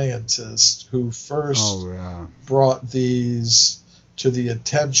scientist who first brought these to the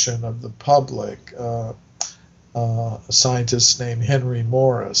attention of the public, a scientist named Henry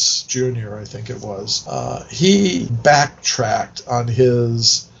Morris Jr., I think it was, he backtracked on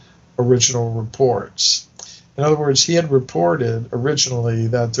his original reports. In other words, he had reported originally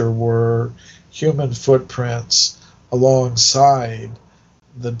that there were human footprints alongside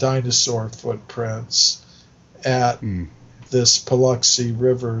the dinosaur footprints at this Paluxy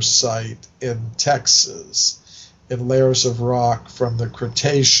River site in Texas, in layers of rock from the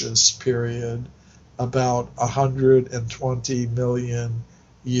Cretaceous period, about 120 million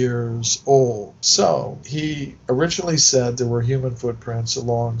years old. So he originally said there were human footprints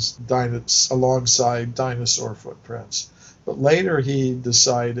alongside dinosaur footprints. But later he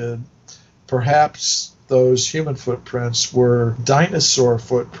decided perhaps those human footprints were dinosaur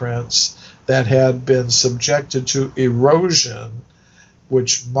footprints that had been subjected to erosion,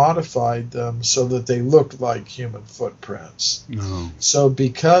 which modified them so that they looked like human footprints. So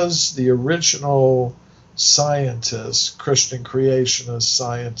because the original scientist, Christian creationist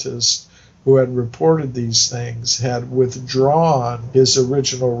scientist, who had reported these things, had withdrawn his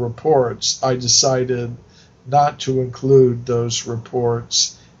original reports, I decided not to include those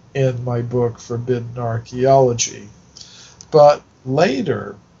reports in my book, Forbidden Archaeology. But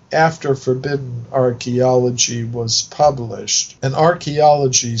later, after Forbidden Archaeology was published, an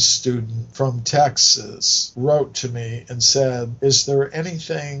archaeology student from Texas wrote to me and said, "Is there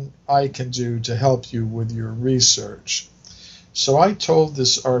anything I can do to help you with your research?" So I told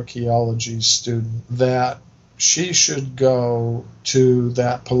this archaeology student that she should go to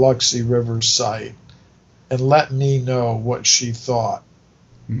that Paluxy River site and let me know what she thought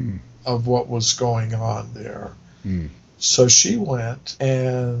of what was going on there. So she went,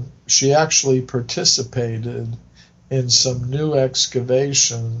 and she actually participated in some new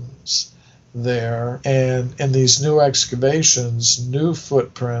excavations there. And in these new excavations, new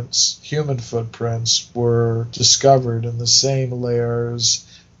footprints, human footprints, were discovered in the same layers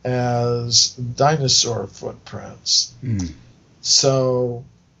as dinosaur footprints. So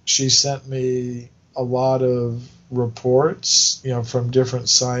she sent me a lot of reports, from different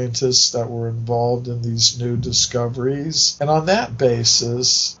scientists that were involved in these new discoveries. And on that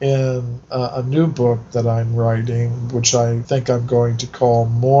basis, in a new book that I'm writing, which I think I'm going to call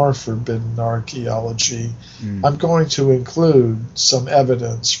More Forbidden Archaeology, I'm going to include some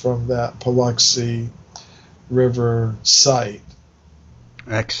evidence from that Paluxy River site.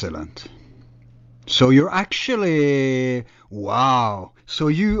 Excellent. So you're actually, wow. So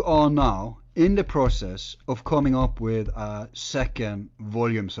you are now in the process of coming up with a second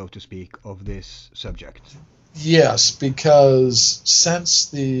volume, so to speak, of this subject. Yes, because since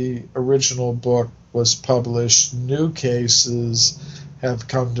the original book was published, new cases have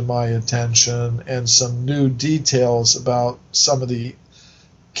come to my attention, and some new details about some of the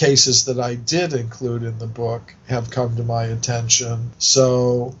cases that I did include in the book have come to my attention.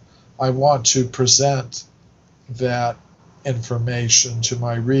 So I want to present that information to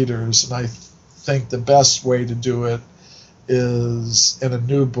my readers, and I think the best way to do it is in a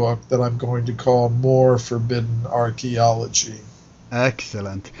new book that I'm going to call More Forbidden Archaeology.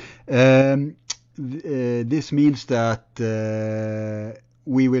 Excellent. This means that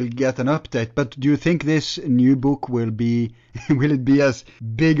we will get an update, but do you think this new book will it be as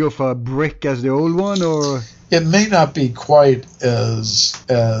big of a brick as the old one, or? It may not be quite as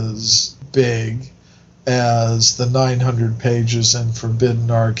big as the 900 pages in Forbidden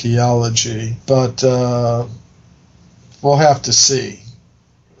Archaeology, but we'll have to see.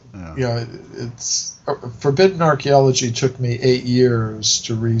 It's Forbidden Archaeology took me 8 years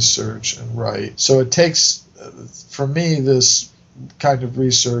to research and write, so it takes, for me, this kind of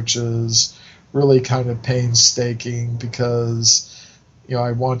research is really kind of painstaking because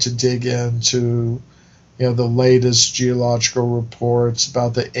I want to dig into the latest geological reports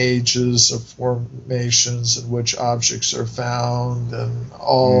about the ages of formations in which objects are found, and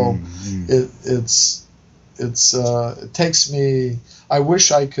all. It takes me. I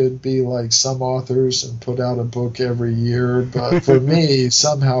wish I could be like some authors and put out a book every year, but for me,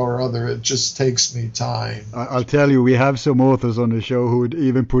 somehow or other, it just takes me time. I'll tell you, we have some authors on the show who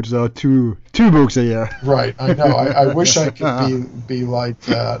even puts out two books a year. Right, I know. I wish I could be like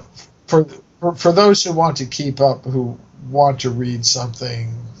that. For those who want to keep up, who want to read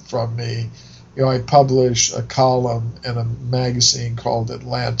something from me, I publish a column in a magazine called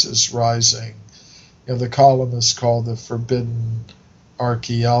Atlantis Rising. The column is called The Forbidden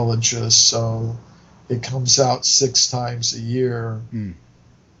Archaeologist, so it comes out 6 times a year.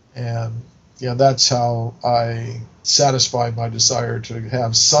 And that's how I satisfy my desire to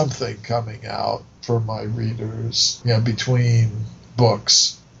have something coming out for my readers, between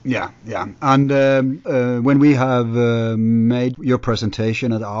books. Yeah. And when we have made your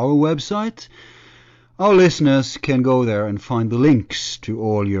presentation at our website, our listeners can go there and find the links to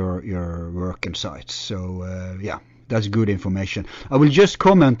all your work and sites. So, that's good information. I will just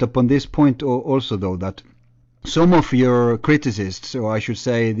comment upon this point also, though, that some of your criticists, or I should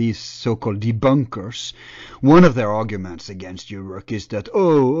say these so-called debunkers, one of their arguments against your work is that,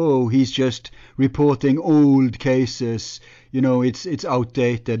 he's just reporting old cases, it's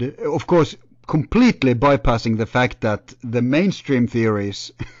outdated. Of course, completely bypassing the fact that the mainstream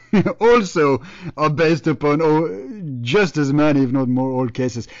theories also are based upon just as many, if not more, old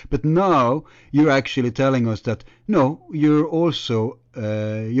cases. But now you're actually telling us that, no, you're also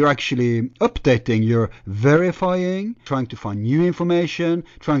you're actually updating, you're verifying, trying to find new information,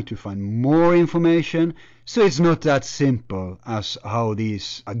 trying to find more information. So it's not that simple as how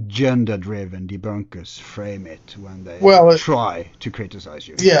these agenda-driven debunkers frame it when they try to criticize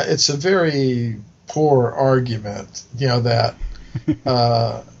you. Yeah, it's a very poor argument, that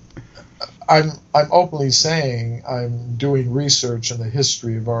I'm openly saying I'm doing research in the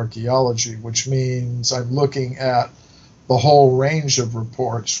history of archaeology, which means I'm looking at the whole range of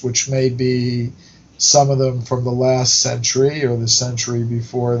reports, which may be some of them from the last century or the century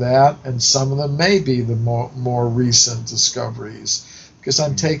before that, and some of them may be the more recent discoveries, because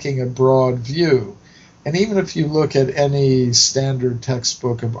I'm taking a broad view. And even if you look at any standard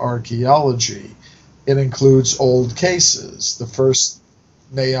textbook of archaeology, it includes old cases. The first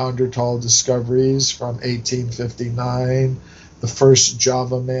Neanderthal discoveries from 1859, the first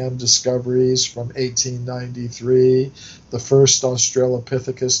Java man discoveries from 1893, the first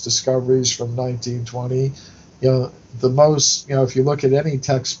Australopithecus discoveries from 1920. If you look at any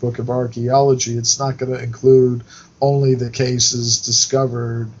textbook of archaeology, it's not going to include only the cases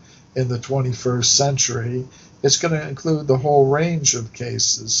discovered in the 21st century. It's going to include the whole range of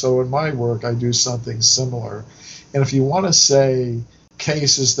cases. So in my work, I do something similar. And if you want to say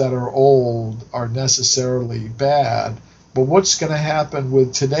cases that are old are necessarily bad, but what's going to happen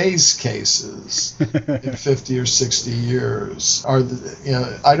with today's cases in 50 or 60 years?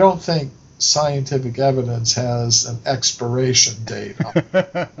 I don't think scientific evidence has an expiration date on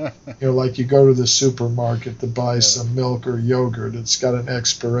it. Like you go to the supermarket to buy some milk or yogurt, it's got an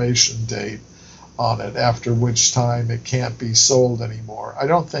expiration date on it, after which time it can't be sold anymore. I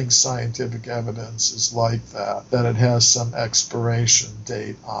don't think scientific evidence is like that it has some expiration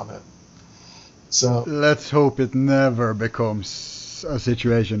date on it. So let's hope it never becomes a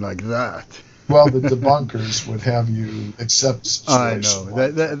situation like that. Well, the debunkers would have you accept situation. I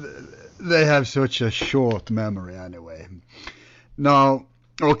know. They have such a short memory anyway. Now,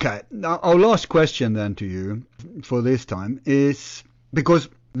 our last question then to you for this time is, because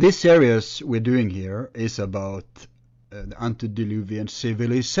this series we're doing here is about the antediluvian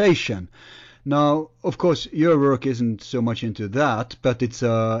civilization. Now, of course, your work isn't so much into that, but it's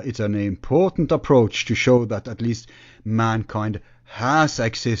an important approach to show that at least mankind has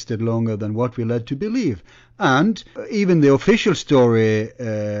existed longer than what we're led to believe. And even the official story,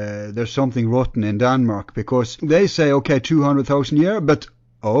 there's something rotten in Denmark, because they say, 200,000 years, but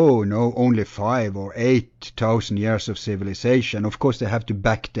no, only 5,000 or 8,000 years of civilization. Of course, they have to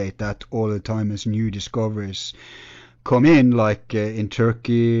backdate that all the time as new discoveries come in, like in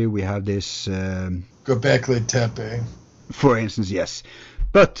Turkey, we have this Göbekli Tepe. For instance, yes.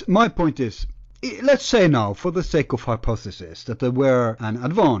 But my point is, let's say now, for the sake of hypothesis, that there were an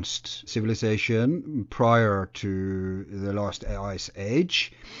advanced civilization prior to the last ice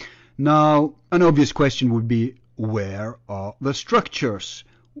age. Now, an obvious question would be, where are the structures?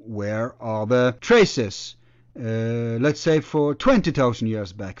 Where are the traces? let's say for 20,000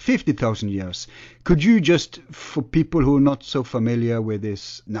 years back, 50,000 years. Could you just, for people who are not so familiar with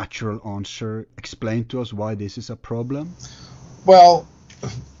this natural answer, explain to us why this is a problem? Well,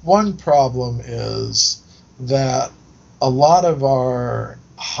 one problem is that a lot of our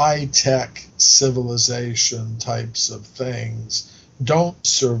high-tech civilization types of things don't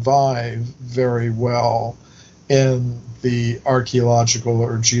survive very well in the archaeological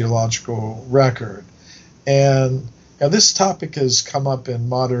or geological record. And this topic has come up in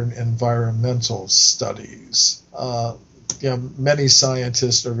modern environmental studies. Many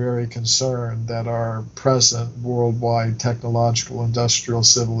scientists are very concerned that our present worldwide technological industrial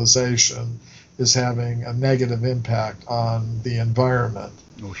civilization is having a negative impact on the environment.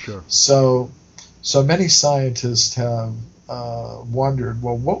 Oh, sure. So many scientists have wondered,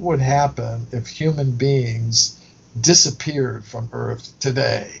 well, what would happen if human beings disappeared from Earth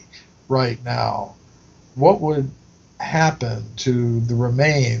today, right now? What would happen to the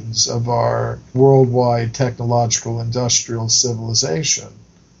remains of our worldwide technological industrial civilization?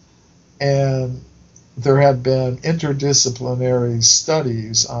 And there have been interdisciplinary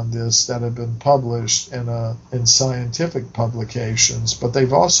studies on this that have been published in scientific publications, but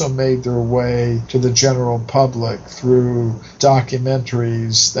they've also made their way to the general public through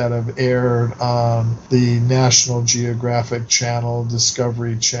documentaries that have aired on the National Geographic Channel,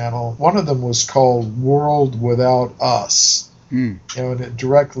 Discovery Channel. One of them was called World Without Us, and it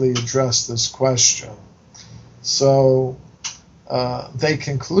directly addressed this question. So they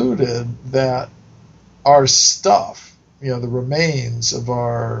concluded that our stuff, the remains of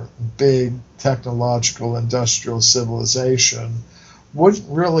our big technological industrial civilization, wouldn't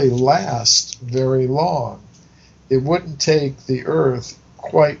really last very long. It wouldn't take the Earth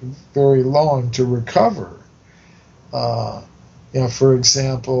quite very long to recover. For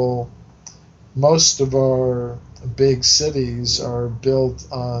example, most of our big cities are built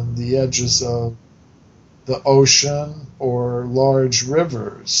on the edges of the ocean or large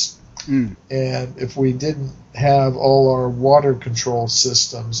rivers. And if we didn't have all our water control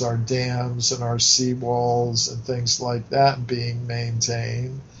systems, our dams and our seawalls and things like that being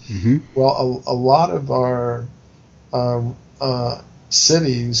maintained, well, a lot of our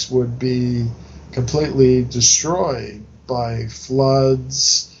cities would be completely destroyed by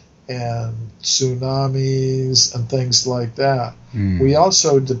floods and tsunamis and things like that. We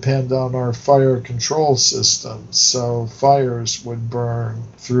also depend on our fire control systems, so fires would burn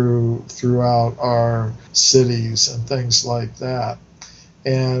throughout our cities and things like that.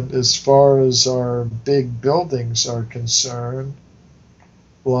 And as far as our big buildings are concerned,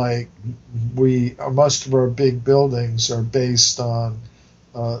 like most of our big buildings are based on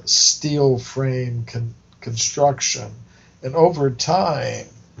steel frame construction, and over time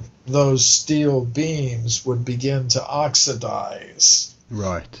those steel beams would begin to oxidize.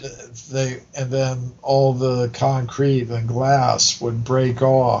 Right. And then all the concrete and glass would break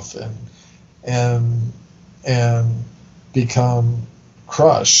off and become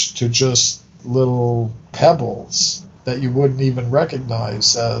crushed to just little pebbles that you wouldn't even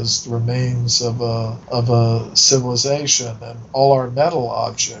recognize as the remains of a civilization, and all our metal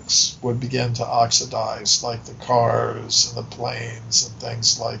objects would begin to oxidize, like the cars and the planes and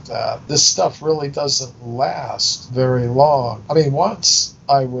things like that. This stuff really doesn't last very long. I mean, once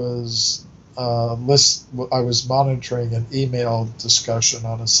I was monitoring an email discussion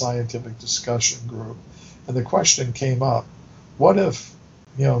on a scientific discussion group, and the question came up: what if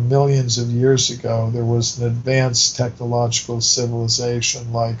millions of years ago, there was an advanced technological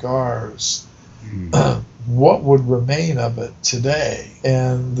civilization like ours? What would remain of it today?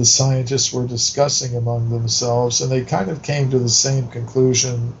 And the scientists were discussing among themselves, and they kind of came to the same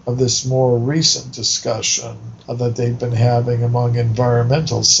conclusion of this more recent discussion that they've been having among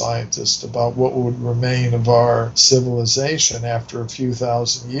environmental scientists about what would remain of our civilization after a few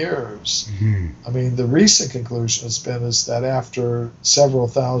thousand years. I mean, the recent conclusion has been is that after several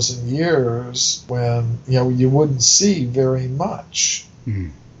thousand years, when you wouldn't see very much.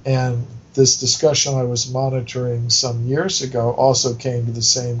 And this discussion I was monitoring some years ago also came to the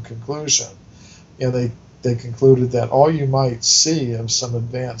same conclusion. They concluded that all you might see of some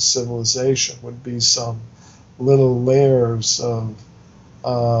advanced civilization would be some little layers of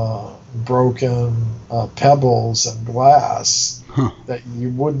broken pebbles and glass that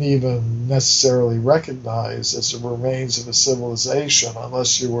you wouldn't even necessarily recognize as the remains of a civilization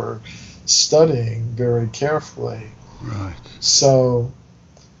unless you were studying very carefully. Right. So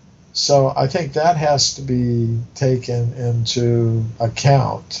So I think that has to be taken into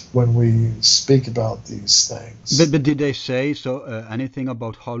account when we speak about these things. But did they say anything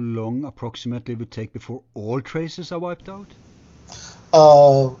about how long approximately it would take before all traces are wiped out?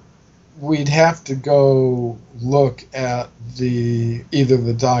 We'd have to go look at either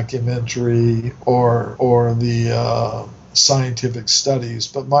the documentary or the scientific studies,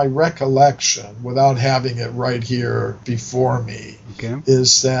 but my recollection, without having it right here before me,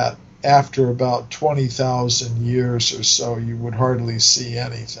 is that after about 20,000 years or so, you would hardly see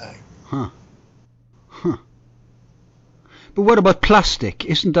anything. Huh. But what about plastic?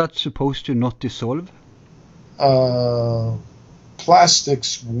 Isn't that supposed to not dissolve?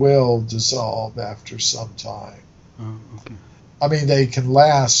 Plastics will dissolve after some time. Oh, okay. I mean, they can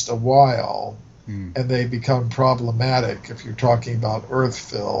last a while, and they become problematic if you're talking about earth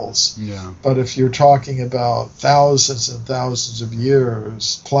fills. Yeah. But if you're talking about thousands and thousands of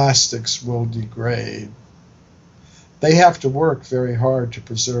years, plastics will degrade. They have to work very hard to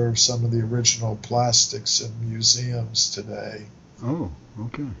preserve some of the original plastics in museums today. Oh,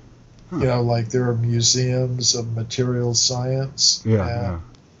 okay. Huh. You know, like there are museums of material science. Yeah.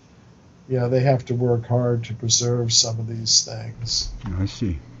 Yeah, they have to work hard to preserve some of these things. I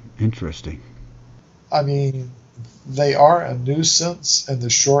see. Interesting. I mean, they are a nuisance in the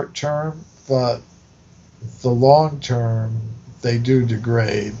short term, but the long term, they do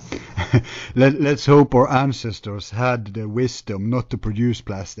degrade. Let's hope our ancestors had the wisdom not to produce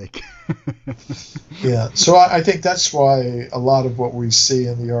plastic. Yeah, so I think that's why a lot of what we see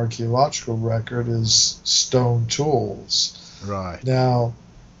in the archaeological record is stone tools. Right. Now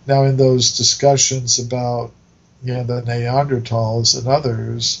in those discussions about, you know, the Neanderthals and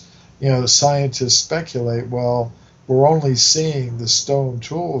others, you know, the scientists speculate, well, we're only seeing the stone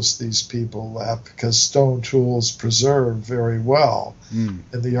tools these people left because stone tools preserve very well in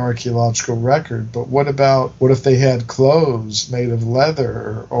the archaeological record. But what if they had clothes made of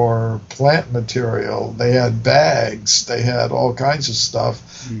leather or plant material? They had bags. They had all kinds of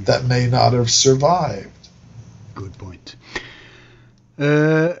stuff that may not have survived. Good point.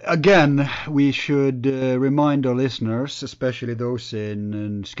 Again, we should remind our listeners, especially those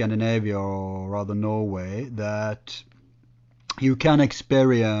in Scandinavia or rather Norway, that you can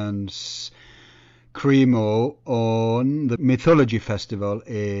experience Cremo on the Mythology Festival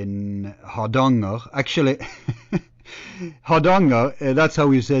in Hardanger. Actually, Hardanger, that's how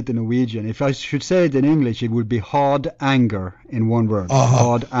you say it in Norwegian. If I should say it in English, it would be hard anger in one word.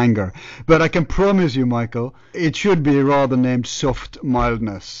 Hard anger. But I can promise you, Michael, it should be rather named soft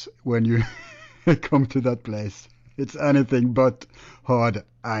mildness when you come to that place. It's anything but hard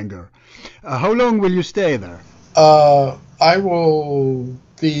anger. How long will you stay there? I will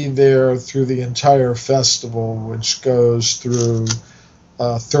be there through the entire festival, which goes through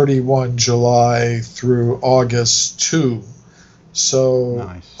 31 July through August 2. So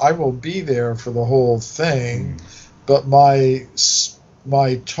nice. I will be there for the whole thing, but my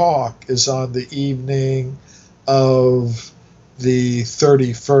talk is on the evening of the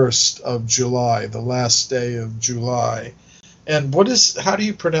 31st of July, the last day of July. And how do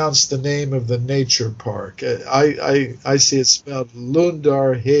you pronounce the name of the nature park? I see it spelled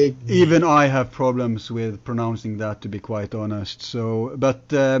Lundarhygni. Even I have problems with pronouncing that, to be quite honest. So, but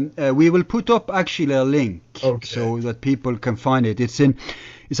we will put up actually a link so that people can find it. It's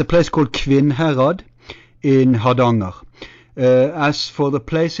a place called Kvinnherad in Hardanger. As for the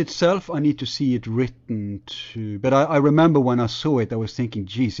place itself, I need to see it written to. But I remember when I saw it, I was thinking,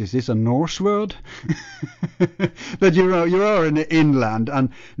 geez, is this a Norse word? But you are in the inland, and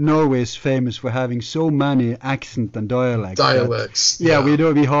Norway is famous for having so many accents and dialects. Yeah,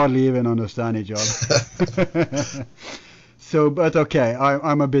 we hardly even understand each other. So, but okay,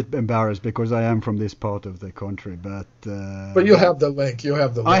 I'm a bit embarrassed because I am from this part of the country, but you have the link.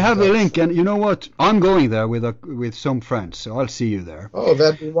 I have the link, and you know what? I'm going there with some friends, so I'll see you there. Oh,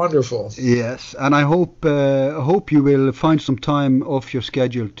 that'd be wonderful. Yes, and I hope you will find some time off your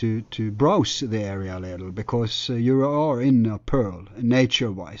schedule to browse the area a little, because you are in a pearl,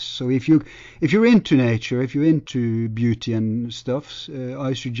 nature-wise. So if you're into nature, if you're into beauty and stuff,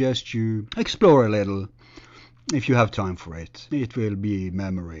 I suggest you explore a little. If you have time for it, it will be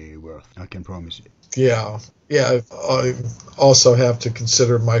memory worth, I can promise you. Yeah. I also have to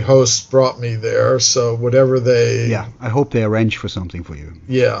consider my host brought me there, so whatever they... Yeah, I hope they arrange for something for you.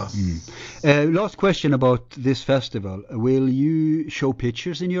 Yeah. Last question about this festival. Will you show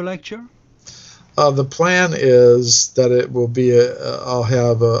pictures in your lecture? The plan is that it will be I'll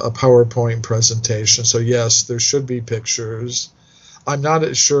have a PowerPoint presentation, so yes, there should be pictures. I'm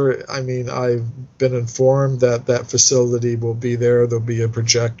not sure. I mean, I've been informed that that facility will be there. There'll be a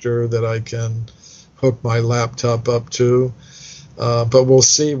projector that I can hook my laptop up to. But we'll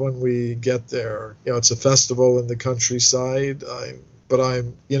see when we get there. It's a festival in the countryside.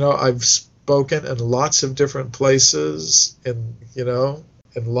 I've spoken in lots of different places, in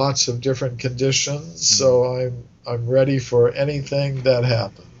lots of different conditions. So I'm ready for anything that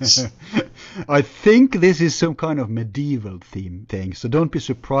happens. I think this is some kind of medieval theme thing, so don't be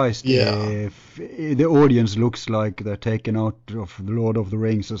surprised if the audience looks like they're taken out of the Lord of the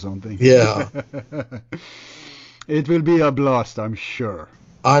Rings or something. Yeah. It will be a blast, I'm sure.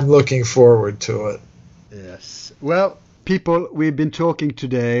 I'm looking forward to it. Yes. Well, people, we've been talking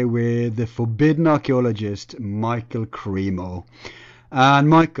today with the forbidden archaeologist Michael Cremo. And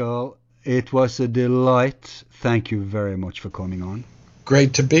Michael, it was a delight. Thank you very much for coming on.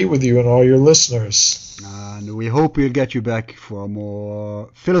 Great to be with you and all your listeners. And we hope we'll get you back for a more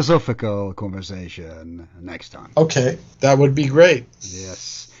philosophical conversation next time. Okay, that would be great.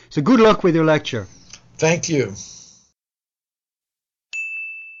 Yes. So good luck with your lecture. Thank you.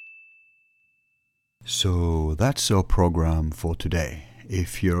 So that's our program for today.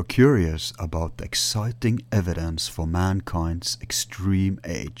 If you're curious about the exciting evidence for mankind's extreme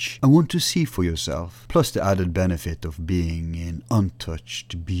age and want to see for yourself, plus the added benefit of being in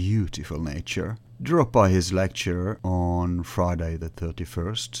untouched, beautiful nature, drop by his lecture on Friday the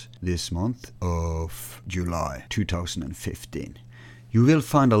 31st this month of July 2015. You will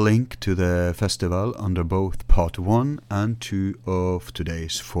find a link to the festival under both part 1 and 2 of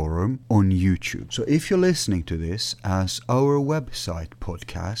today's forum on YouTube. So if you're listening to this as our website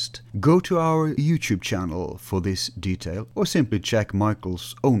podcast, go to our YouTube channel for this detail, or simply check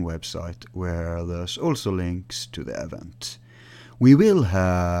Michael's own website where there's also links to the event. We will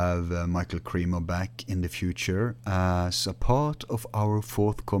have Michael Cremo back in the future as a part of our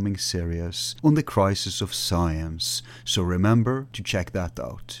forthcoming series on the crisis of science, so remember to check that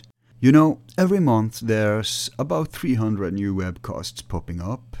out. Every month there's about 300 new webcasts popping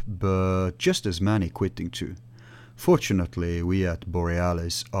up, but just as many quitting too. Fortunately, we at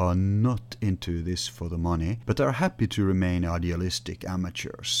Borealis are not into this for the money, but are happy to remain idealistic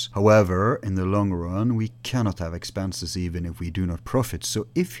amateurs. However, in the long run, we cannot have expenses even if we do not profit, so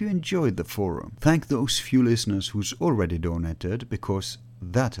if you enjoyed the forum, thank those few listeners who's already donated, because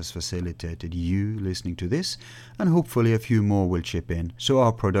that has facilitated you listening to this, and hopefully a few more will chip in, so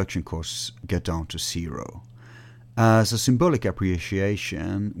our production costs get down to zero. As a symbolic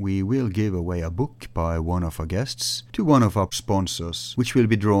appreciation, we will give away a book by one of our guests to one of our sponsors, which will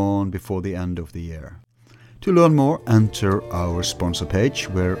be drawn before the end of the year. To learn more, enter our sponsor page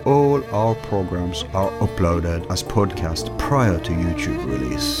where all our programs are uploaded as podcast prior to YouTube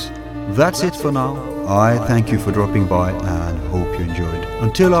release. That's it for now. I thank you for dropping by and hope you enjoyed.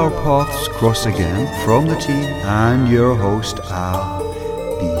 Until our paths cross again, from the team and your host Al,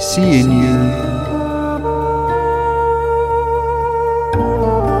 be seeing you.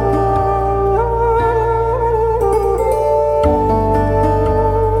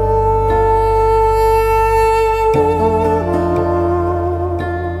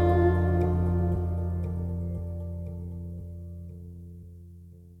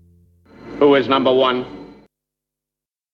 Who is number one?